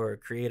writer or a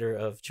creator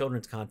of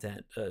children's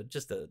content,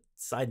 just a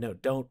side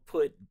note, don't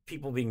put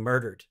people being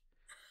murdered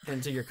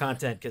into your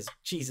content because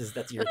Jesus,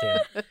 that's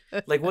irritating.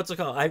 Like what's it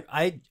called?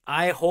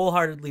 I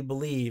wholeheartedly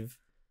believe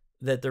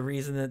that the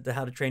reason that the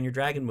How to Train Your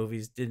Dragon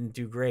movies didn't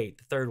do great,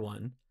 the third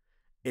one,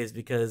 is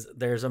because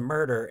there's a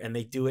murder and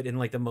they do it in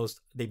like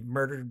they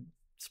murdered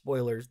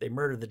spoilers, they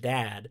murder the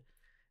dad.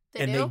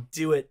 they and do. they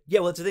do it. Yeah,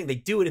 well, that's the thing. They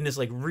do it in this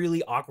like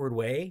really awkward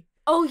way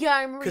Oh yeah,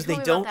 I remember. because you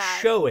they told me about don't that.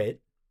 show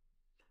it,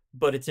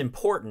 but it's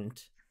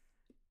important.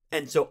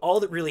 And so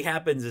all that really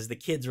happens is the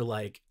kids are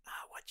like,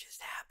 what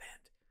just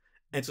happened?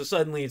 And so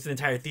suddenly it's an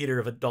entire theater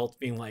of adults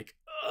being like,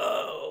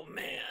 oh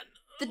man.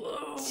 The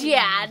oh,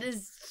 dad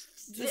is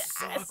this is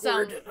some,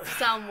 awkward."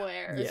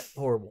 somewhere. Yeah,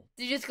 horrible.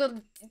 You just go.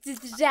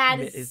 The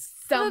dad It is is-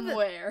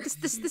 somewhere.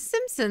 The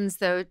Simpsons,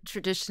 though,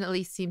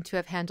 traditionally seem to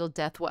have handled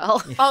death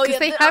well. Oh Because yeah,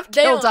 they have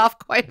killed don't- off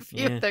quite a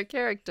few Yeah. of their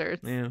characters.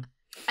 Yeah.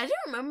 I didn't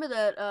remember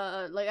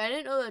that. Like I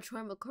didn't know that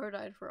Troy McClure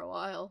died for a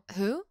while.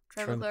 Who?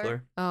 Troy Troy McClure.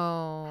 McClure.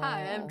 Oh.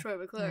 Hi, I'm Troy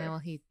McClure. Yeah, well,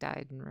 he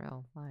died in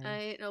real life. I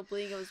didn't know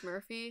Bleeding Gums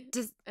Murphy.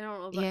 Does I don't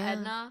know about yeah.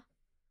 Edna.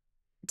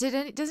 Does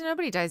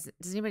anybody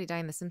die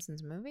in the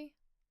Simpsons movie?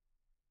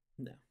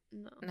 No,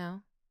 No. I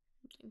don't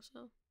think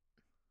so.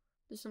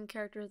 There's some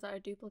characters that are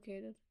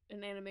duplicated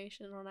in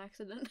animation on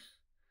accident.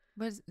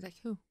 What is like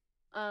who?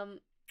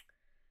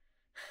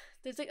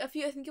 There's like a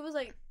few. I think it was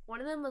like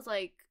one of them was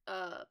like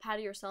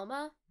Patty or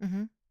Selma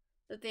Mm-hmm.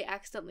 that they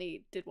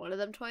accidentally did one of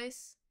them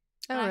twice.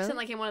 Oh, An really? accident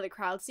like in one of the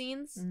crowd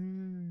scenes.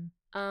 Mm.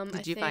 Did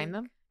Did you find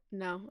them?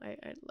 No,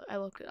 I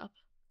looked it up.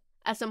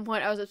 At some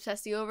point, I was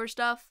obsessing over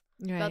stuff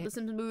about Right. the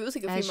Simpsons movie. It was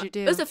like a As few you months.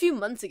 do. It was a few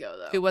months ago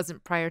though. It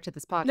wasn't prior to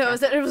this podcast. No, it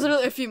was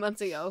literally a few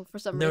months ago for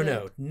some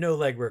reason. No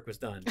legwork was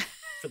done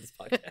for this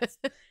podcast.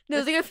 No, it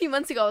was like a few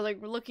months ago. I was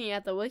like looking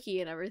at the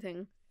wiki and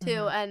everything too,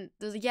 Mhm. and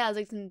there's like there's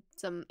like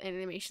some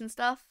animation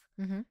stuff.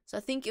 Mm-hmm. So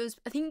I think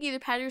either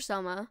Patty or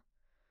Selma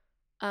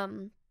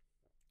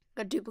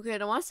got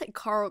duplicated. I want to say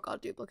Carl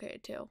got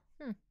duplicated too.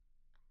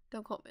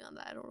 Don't quote me on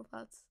that. I don't know if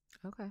that's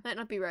Okay. might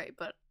not be right,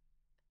 but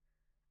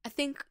I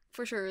think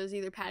for sure it was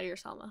either Patty or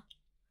Selma.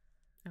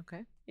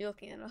 Okay. You're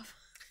looking it up.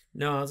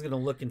 No, I was gonna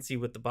look and see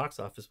what the box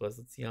office was.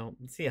 Let's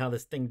see how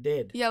this thing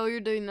did. Yeah, while you're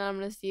doing that, I'm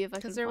gonna see if I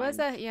can. Because there was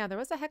a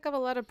heck of a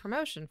lot of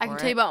promotion. I can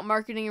tell you about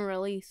marketing and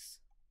release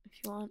if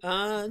you want.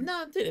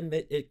 No, it didn't.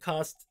 It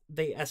cost.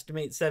 They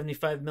estimate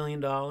 $75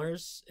 million,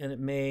 and it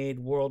made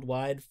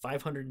worldwide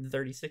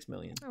 $536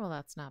 million. Oh, well,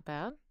 that's not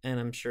bad. And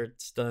I'm sure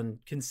it's done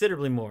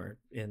considerably more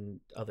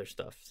in other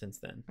stuff since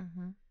then.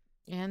 Mm-hmm.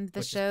 And the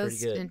Which is show's,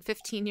 pretty good. and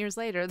 15 years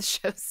later, the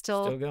show's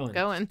still going.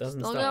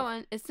 Doesn't Still stop.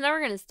 going. It's never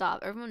gonna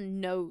stop.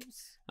 Everyone knows.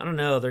 I don't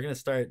know. They're gonna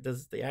start.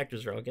 The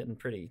actors are all getting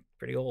pretty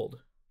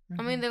old.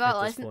 I mean, they At got this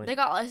licensed. point. They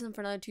got licensed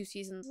for another 2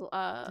 seasons. they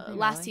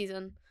Last really?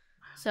 season,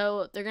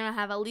 so they're gonna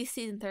have at least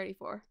season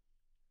 34.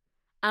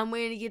 I'm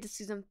waiting to get to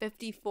season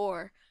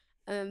 54,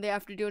 and then they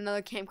have to do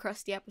another Camp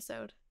Krusty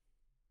episode.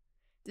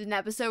 There's an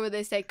episode where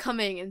they say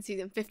coming in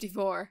season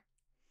 54,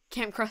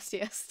 Camp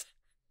Krustiest.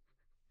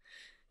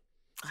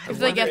 I If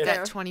they get wonder if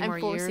there, 20 I'm more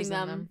forcing years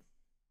in them.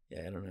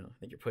 Yeah, I don't know. I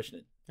think you're pushing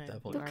it at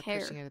that point. Don't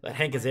care. But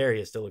Hank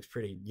Azaria still looks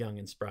pretty young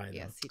and spry, though.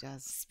 Yes, he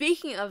does.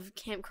 Speaking of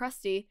Camp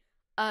Krusty,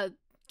 Camp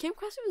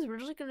Krusty was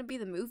originally gonna be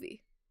the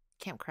movie.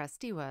 Camp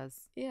Krusty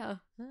was. Yeah,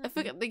 I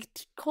forget they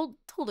told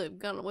him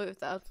got away with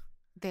that.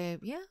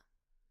 Yeah.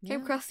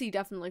 Camp Krusty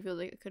definitely feels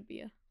like it could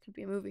be a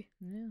movie.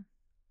 Yeah.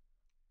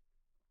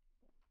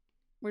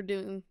 We're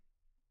doing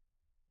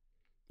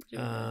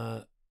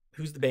that.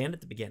 Who's the band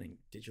at the beginning?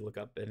 Did you look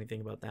up anything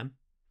about them?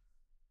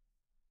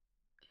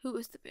 Who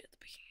was the band at the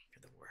beginning?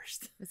 You're the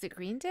worst. Was it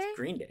Green Day? It's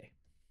Green Day.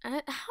 How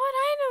would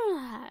I know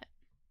that?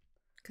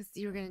 Because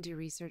you were going to do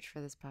research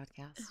for this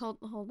podcast. Hold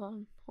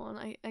on.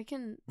 I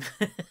can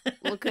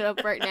look it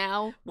up right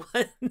now.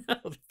 What? No,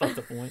 that's not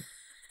the point.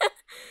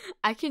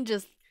 I can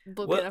just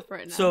look it up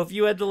right now. So if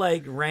you had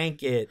to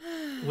rank it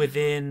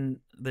within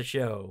the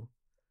show,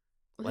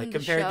 Within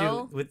compared the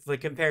show?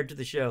 compared to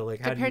the show, how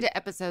Compared do you, to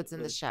episodes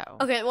in the show.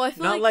 Okay, well I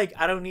feel not like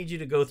I don't need you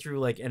to go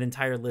through an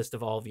entire list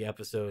of all the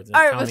episodes. And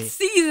all right, tell well, me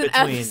season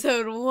between-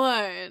 episode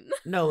 1.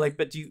 No,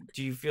 but do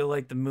you feel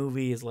like the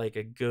movie is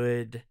a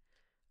good,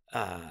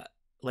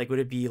 would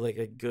it be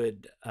a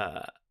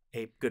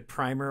good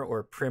primer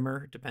or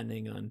primer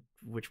depending on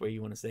which way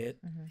you want to say it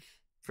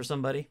for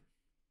somebody?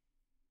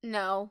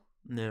 No.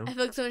 No. I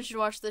feel like someone should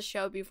watch the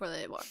show before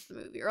they watch the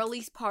movie, or at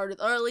least or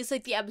at least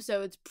the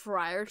episodes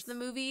prior to the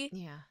movie,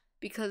 Yeah.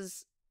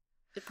 because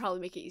it'd probably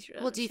make it easier.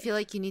 Well, do you feel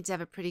like you need to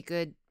have a pretty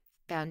good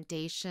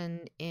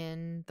foundation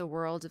in the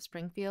world of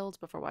Springfield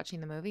before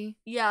watching the movie?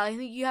 Yeah, I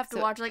think you have to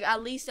So- watch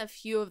at least a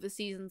few of the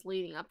seasons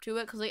leading up to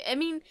it, because I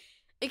mean,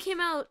 it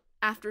came out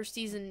after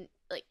season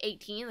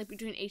 18,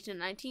 between 18 and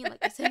 19,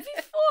 like I said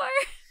before.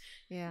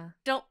 Yeah.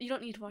 You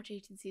don't need to watch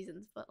 18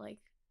 seasons, but I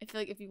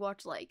feel like if you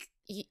watch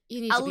You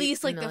need to at be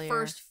least the familiar.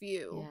 first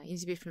few. Yeah, you need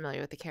to be familiar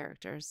with the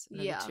characters in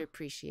order Yeah. to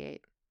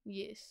appreciate.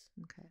 Yes.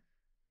 Okay.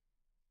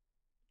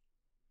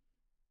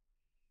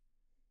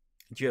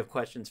 Do you have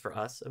questions for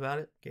us about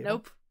it, Gable?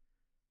 Nope.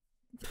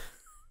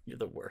 You're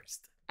the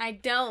worst. I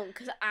don't,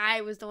 because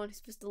I was the one who's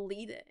supposed to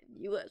lead it.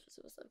 You guys were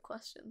supposed to have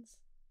questions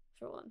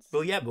for once.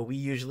 Well, yeah, but we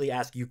usually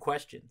ask you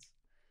questions.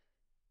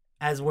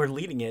 As we're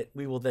leading it,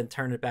 we will then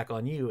turn it back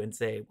on you and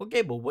say, well,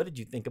 Gable, what did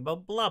you think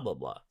about blah, blah,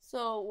 blah?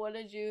 So, what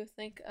did you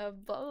think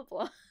of blah,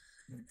 blah,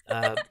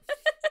 blah?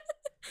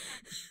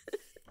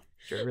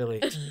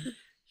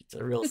 It's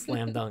a real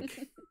slam dunk.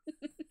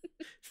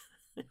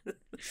 This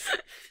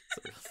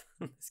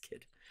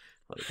kid.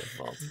 What a good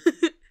fault.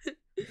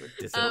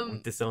 We're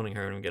disowning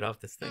her when we get off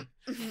this thing.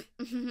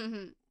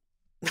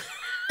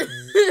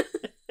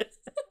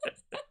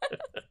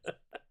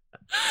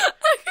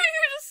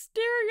 You're just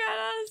staring at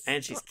us.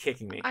 And she's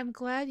kicking me. I'm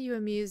glad you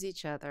amuse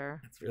each other.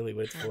 That's really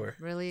what it's for.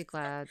 I'm really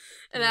glad.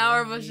 An you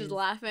hour of us amuse- just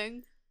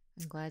laughing.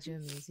 I'm glad you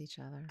amuse each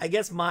other. I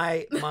guess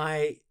my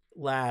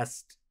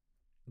last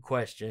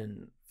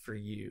question for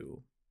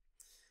you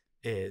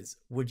is: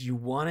 would you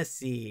want to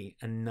see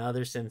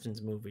another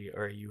Simpsons movie,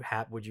 or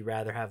would you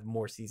rather have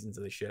more seasons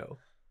of the show?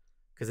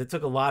 Because it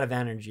took a lot of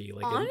energy.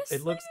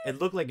 It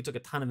looked like it took a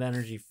ton of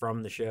energy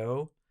from the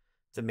show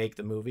to make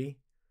the movie.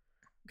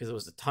 Because it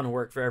was a ton of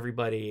work for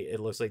everybody. It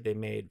looks like they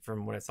made,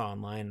 from what I saw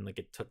online,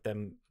 it took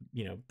them,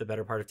 the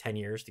better part of 10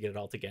 years to get it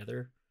all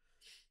together.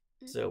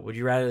 So would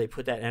you rather they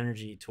put that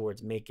energy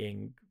towards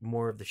making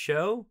more of the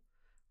show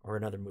or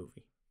another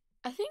movie?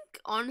 I think,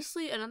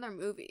 honestly, another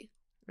movie.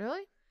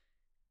 Really?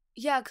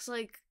 Yeah, because,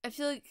 I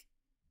feel like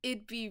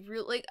it'd be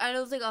real. I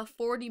know it's a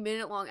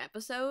 40-minute long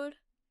episode,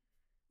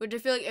 which I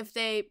feel like if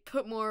they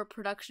put more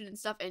production and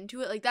stuff into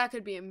it, that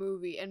could be a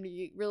movie and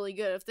be really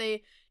good. If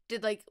they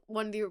did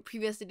one of the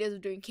previous ideas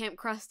of doing Camp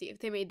Krusty, if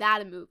they made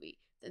that a movie,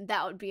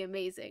 that would be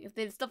amazing. If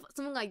they did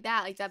something like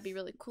that, like that'd be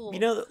really cool. You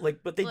know, like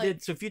what they Like-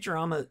 did. So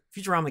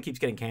Futurama keeps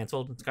getting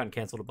canceled. It's gotten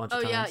canceled a bunch of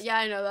Oh times. yeah,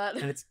 I know that.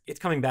 And it's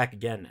coming back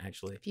again,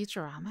 actually.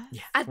 Futurama?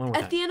 Yeah. At one more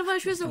time. the end of my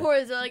Shows of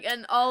Horrors, they're like,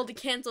 and all the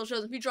canceled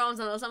shows and Futurama's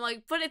on those. I'm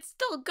like, but it's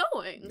still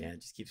going. Yeah,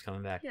 it just keeps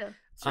coming back. Yeah.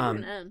 It's never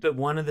gonna end. But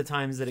one of the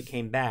times that it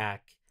came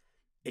back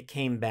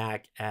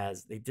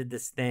as they did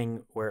this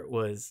thing where it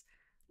was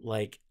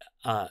like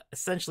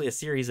essentially a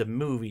series of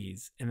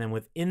movies, and then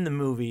within the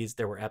movies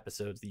there were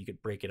episodes that they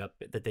could break it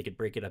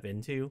up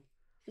into.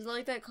 Is it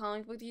like that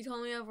comic book that you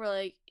told me of, where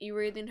like you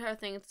read the entire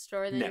thing at the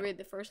story, and then No. you read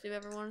the first you've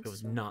ever wanted? It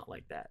was not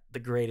like that. The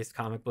greatest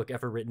comic book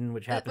ever written,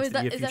 which happens Wait,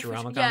 to be a is that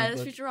Futurama comic Yeah,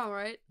 book. it's Futurama,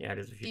 right? Yeah, it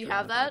is a Futurama. Do you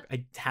have comic that? book.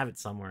 I have it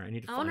somewhere. I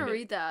need to I find want to it.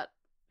 read that.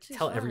 She's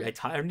Tell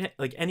fun.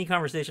 like any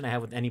conversation I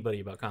have with anybody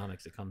about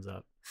comics, it comes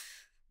up.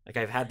 Like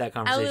I've had that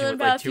learned conversation with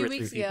about like a few 2 or 3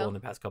 weeks people ago. in the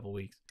past couple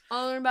weeks.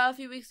 I learned about a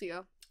few weeks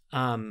ago.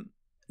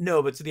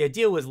 No, but so the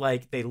idea was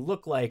like they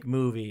look like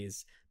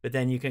movies, but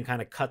then you can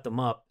kind of cut them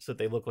up so that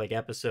they look like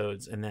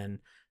episodes, and then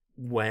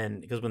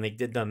because when they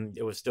did them,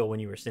 it was still when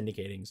you were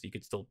syndicating, so you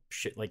could still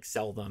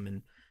sell them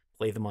and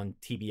play them on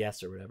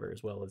TBS or whatever,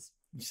 as well as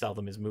sell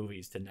them as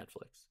movies to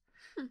Netflix.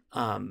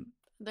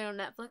 They're on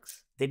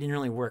Netflix. They didn't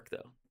really work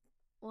though,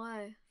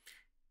 Why?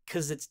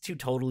 because it's two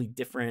totally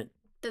different.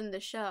 Than the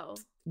show.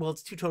 Well,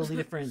 it's two totally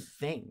different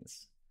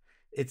things.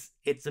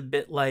 It's a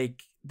bit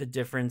like the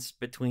difference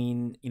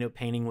between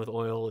painting with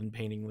oil and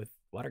painting with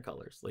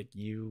watercolors. Like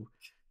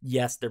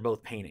yes, they're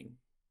both painting,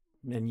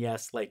 and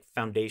yes, like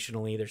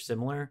foundationally they're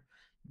similar,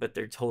 but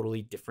they're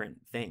totally different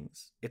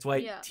things. It's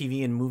why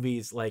TV and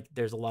movies, like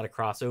there's a lot of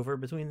crossover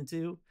between the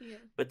two. Yeah.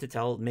 But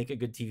to make a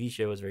good TV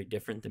show is very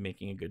different than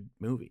making a good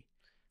movie.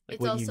 Like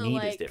It's what you also, need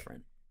like, is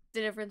different. The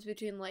difference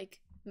between like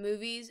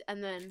movies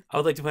and then I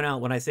would like to point out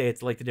when I say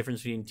it's like the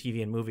difference between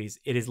TV and movies,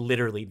 it is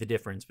literally the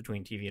difference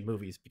between TV and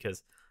movies,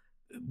 because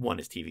one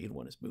is TV and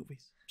one is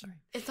movies. Sorry.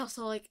 it's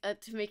also like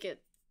to make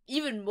it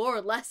even more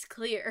or less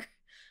clear.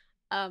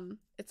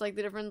 It's like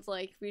the difference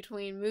like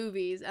between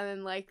movies and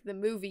then like the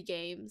movie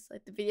games,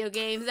 like the video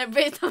games that are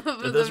based off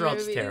of Those the are all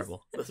movies. just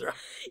terrible.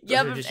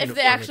 Yeah, are but just if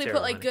they uniformly actually put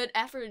terrible, like honey. good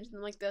effort into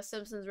them, like the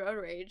Simpsons Road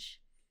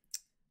Rage,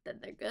 then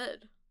they're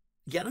good.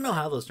 Yeah, I don't know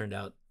how those turned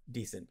out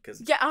decent,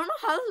 because Yeah, I don't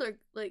know how those are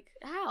like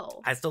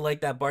how. I still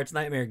like that Bart's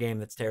Nightmare game.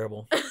 That's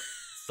terrible.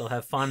 Still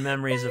have fond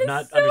memories of That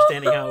not is so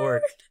understanding how it hard.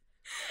 worked.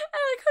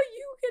 I like how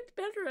you get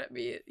better at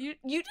me. You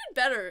did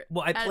better.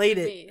 Well, I at played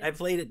than it. me. I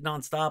played it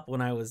nonstop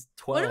when I was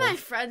 12. One of my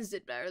friends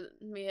did better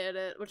than me at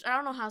it, which I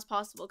don't know how it's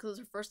possible because it was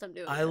her first time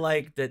doing it. I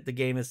like that the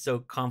game is so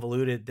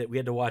convoluted that we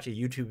had to watch a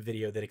YouTube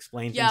video that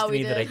explained Yeah, things to we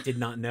me that I did. did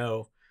not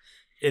know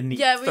in the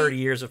Yeah, 30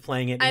 years of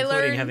playing it, I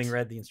including learned having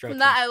read the instructions.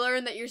 From that, I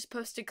learned that you're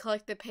supposed to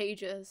collect the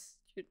pages.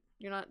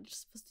 You're not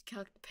just supposed to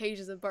collect the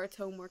pages of Bart's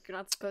homework. You're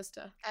not supposed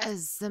to.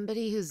 As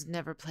somebody who's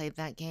never played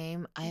that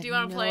game, I have Do you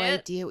wanna no play it?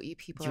 idea what you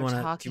people Do you are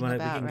wanna- talking we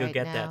about can go right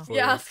get now. that for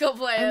Yeah, you. let's go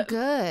play I'm it.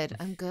 good.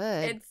 I'm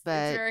good. It's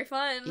but very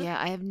fun.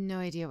 yeah, I have no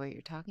idea what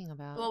you're talking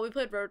about. Well, we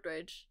played Road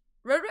Rage.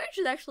 Road Rage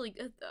is actually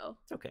good though.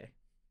 It's okay.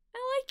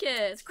 I like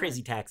it. It's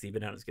Crazy Taxi,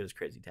 but not as good as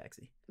Crazy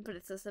Taxi. But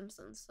it's The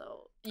Simpsons,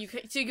 so you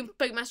can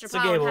pick Master So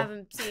Powell and Gable. have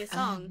him sing a I have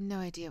song. no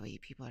idea what you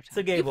people are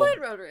So talking You Gable. played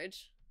Road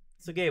Rage.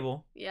 So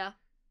Gable, Yeah.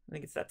 I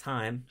think it's that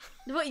time.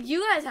 What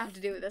you guys have to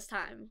do it this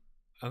time.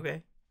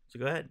 Okay. So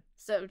go ahead.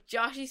 So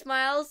Joshy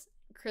smiles,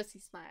 Chrissy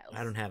smiles.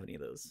 I don't have any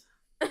of those.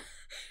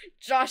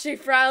 Joshy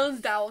frowns,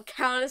 that will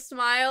count as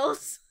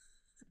smiles.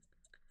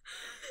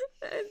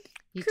 And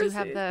You do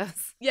have Chrissy.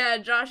 those. yeah,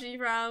 Joshy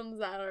frowns,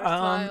 that are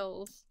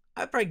smiles.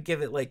 I'd probably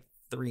give it like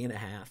 3.5.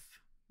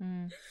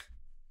 Mm.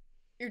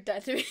 You're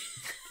dead to me.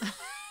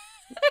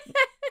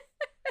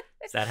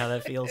 Is that how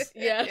that feels?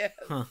 yeah.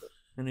 Huh.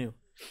 Who knew?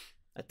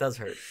 That does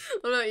hurt.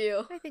 What about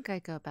you? I think I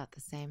go about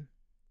the same.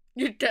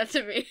 You're dead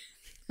to me.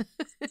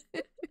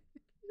 I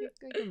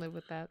can live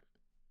with that.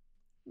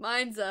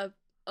 Mine's a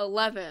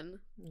 11.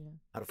 Yeah.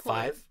 Out of Point.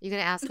 5? You're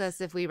gonna ask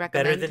us if we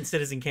recommend Better than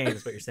Citizen Kane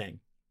is what you're saying.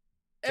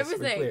 Just to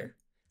be Everything. clear.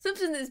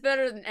 Simpsons is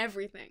better than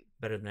everything.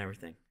 Better than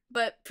everything.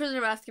 But Prisoner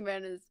of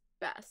Azkaban is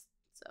best.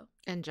 So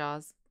and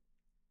Jaws.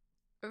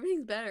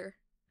 everything's better.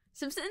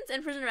 Simpsons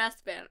and Prisoner of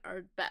Azkaban are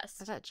I best.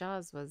 thought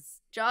Jaws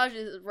was. Jaws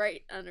is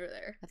right under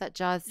there. I thought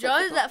Jaws.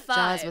 Jaws is at 5.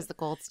 Jaws was the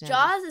gold standard.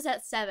 Jaws is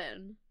at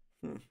 7.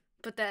 Hmm.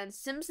 But then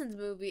Simpsons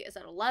movie is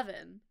at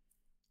 11.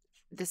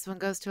 This one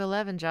goes to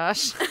 11,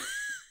 Josh.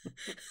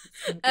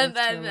 and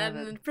goes to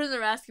then Prisoner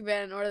of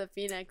Azkaban or the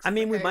Phoenix. I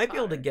mean, or we Harry might be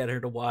able to Potter. get her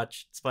to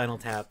watch Spinal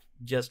Tap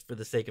just for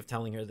the sake of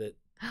telling her that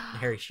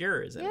Harry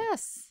Shearer is in it.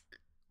 Yes.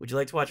 Would you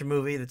like to watch a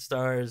movie that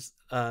stars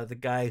the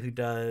guy who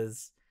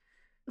does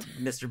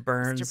Mr.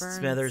 Burns, Burns.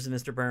 Smithers and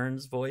Mr.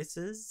 Burns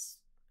voices?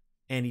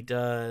 And he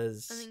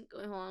does... I think.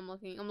 Wait, hold on,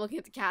 I'm looking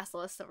at the cast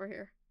list over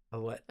here.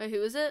 Oh, what? Wait,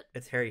 who is it?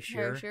 It's Harry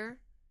Shearer. Harry Shearer.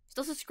 It's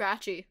also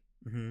Scratchy.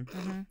 Mm-hmm.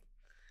 Mm-hmm.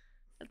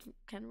 That's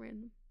kind of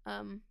random.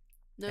 Known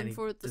And he,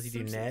 for the does he do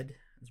Simpsons. Ned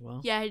as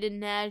well? Yeah, he did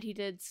Ned. He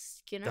did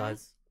Skinner.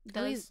 Does.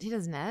 Oh, he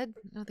does Ned?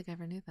 I don't think I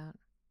ever knew that.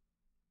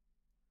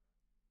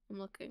 I'm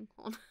looking.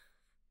 Hold on.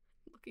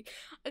 I'm looking.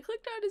 I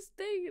clicked on his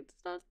thing. It's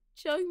not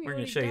showing me. We're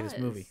going to show you this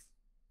movie.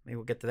 maybe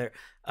we'll get to there.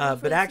 Well,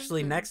 for But the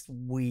actually, Simpsons. next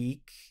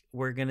week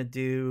we're gonna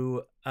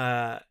do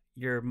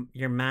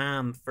your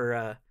mom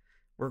for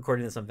we're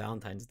recording this on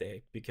Valentine's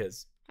Day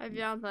because Happy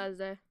Valentine's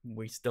Day.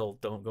 we still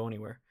don't go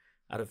anywhere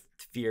out of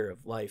fear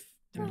of life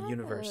in the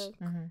universe.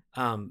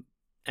 Mhm.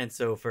 And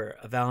so for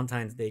a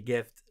Valentine's Day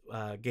gift,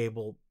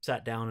 Gable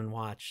sat down and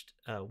watched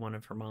one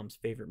of her mom's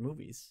favorite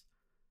movies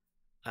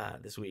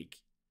this week,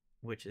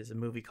 which is a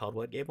movie called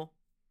what, Gable?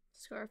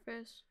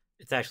 Scarface.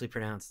 It's actually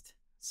pronounced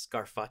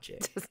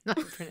Scarface. Does not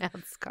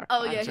pronounce Scarface.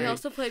 Oh yeah, he right.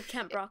 also played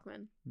Kent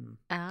Brockman. Oh,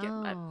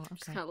 I'm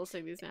just okay. kind of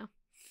listening to these now.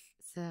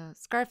 So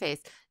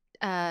Scarface,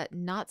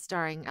 not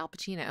starring Al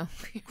Pacino.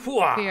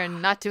 Hooah! We are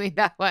not doing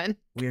that one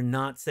We're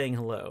not saying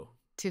hello.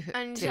 to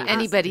I need to to ask-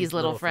 anybody's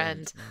Little little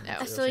friend. friend. No.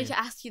 I still need to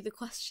ask you the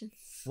questions.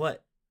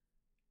 What?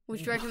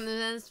 Would you recommend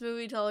this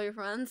movie to all your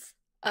friends?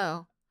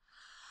 Oh.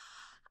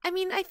 I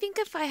mean, I think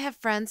if I have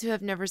friends who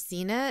have never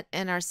seen it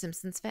and are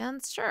Simpsons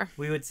fans, sure.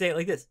 We would say it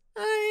like this.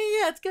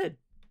 Yeah, it's good.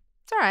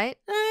 It's all right.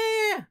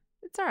 Yeah.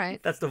 It's all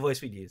right. That's the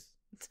voice we'd use.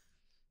 It's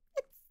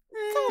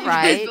all You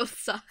guys right. both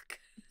suck.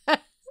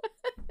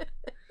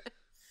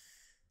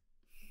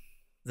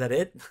 Is that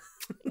it?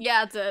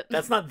 Yeah, that's it.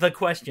 That's not the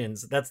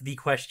questions. That's the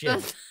question.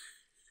 That's-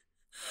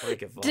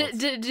 Like it falls.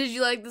 did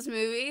you like this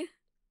movie?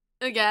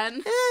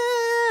 Again?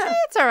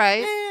 It's all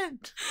right. I You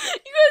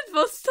guys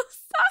both still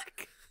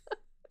suck.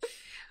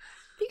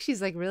 think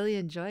she's like really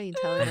enjoying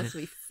telling us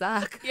we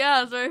suck.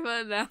 Yeah, it's very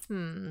fun now.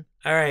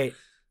 All right,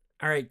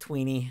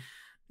 Tweenie.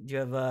 Do you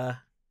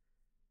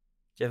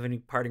have any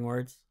parting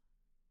words?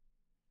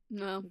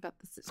 No, About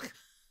this.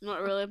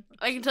 not really.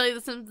 I can tell you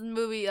the Simpsons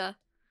movie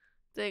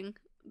thing.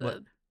 The What?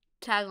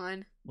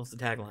 tagline. What's the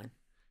tagline?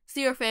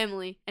 See your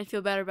family and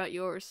feel better about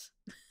yours.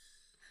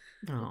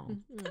 No.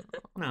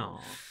 No.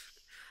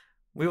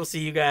 We will see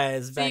you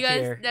guys See back you guys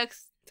here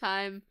next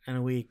time. in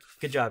a week.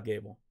 Good job,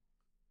 Gable.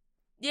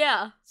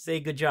 Yeah. Say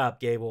good job,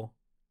 Gable.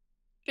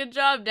 Good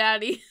job,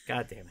 Daddy.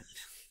 God damn it.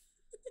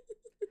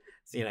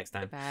 See you next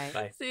time. Bye.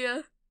 Bye. See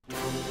ya.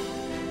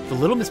 The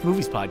Little Miss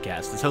Movies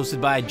podcast is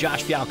hosted by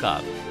Josh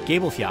Fialkov,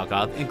 Gable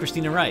Fialkov, and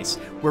Christina Rice.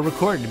 We're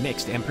recorded,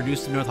 mixed, and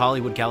produced in North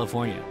Hollywood,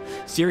 California.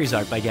 Series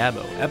art by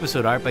Gabo.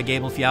 Episode art by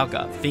Gable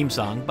Fialkov. Theme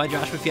song by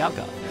Joshua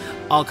Fialkov.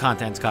 All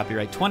contents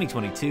copyright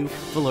 2022,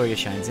 Valoria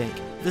Shines Inc.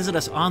 Visit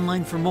us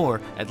online for more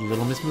at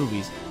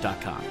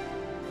littlemissmovies.com.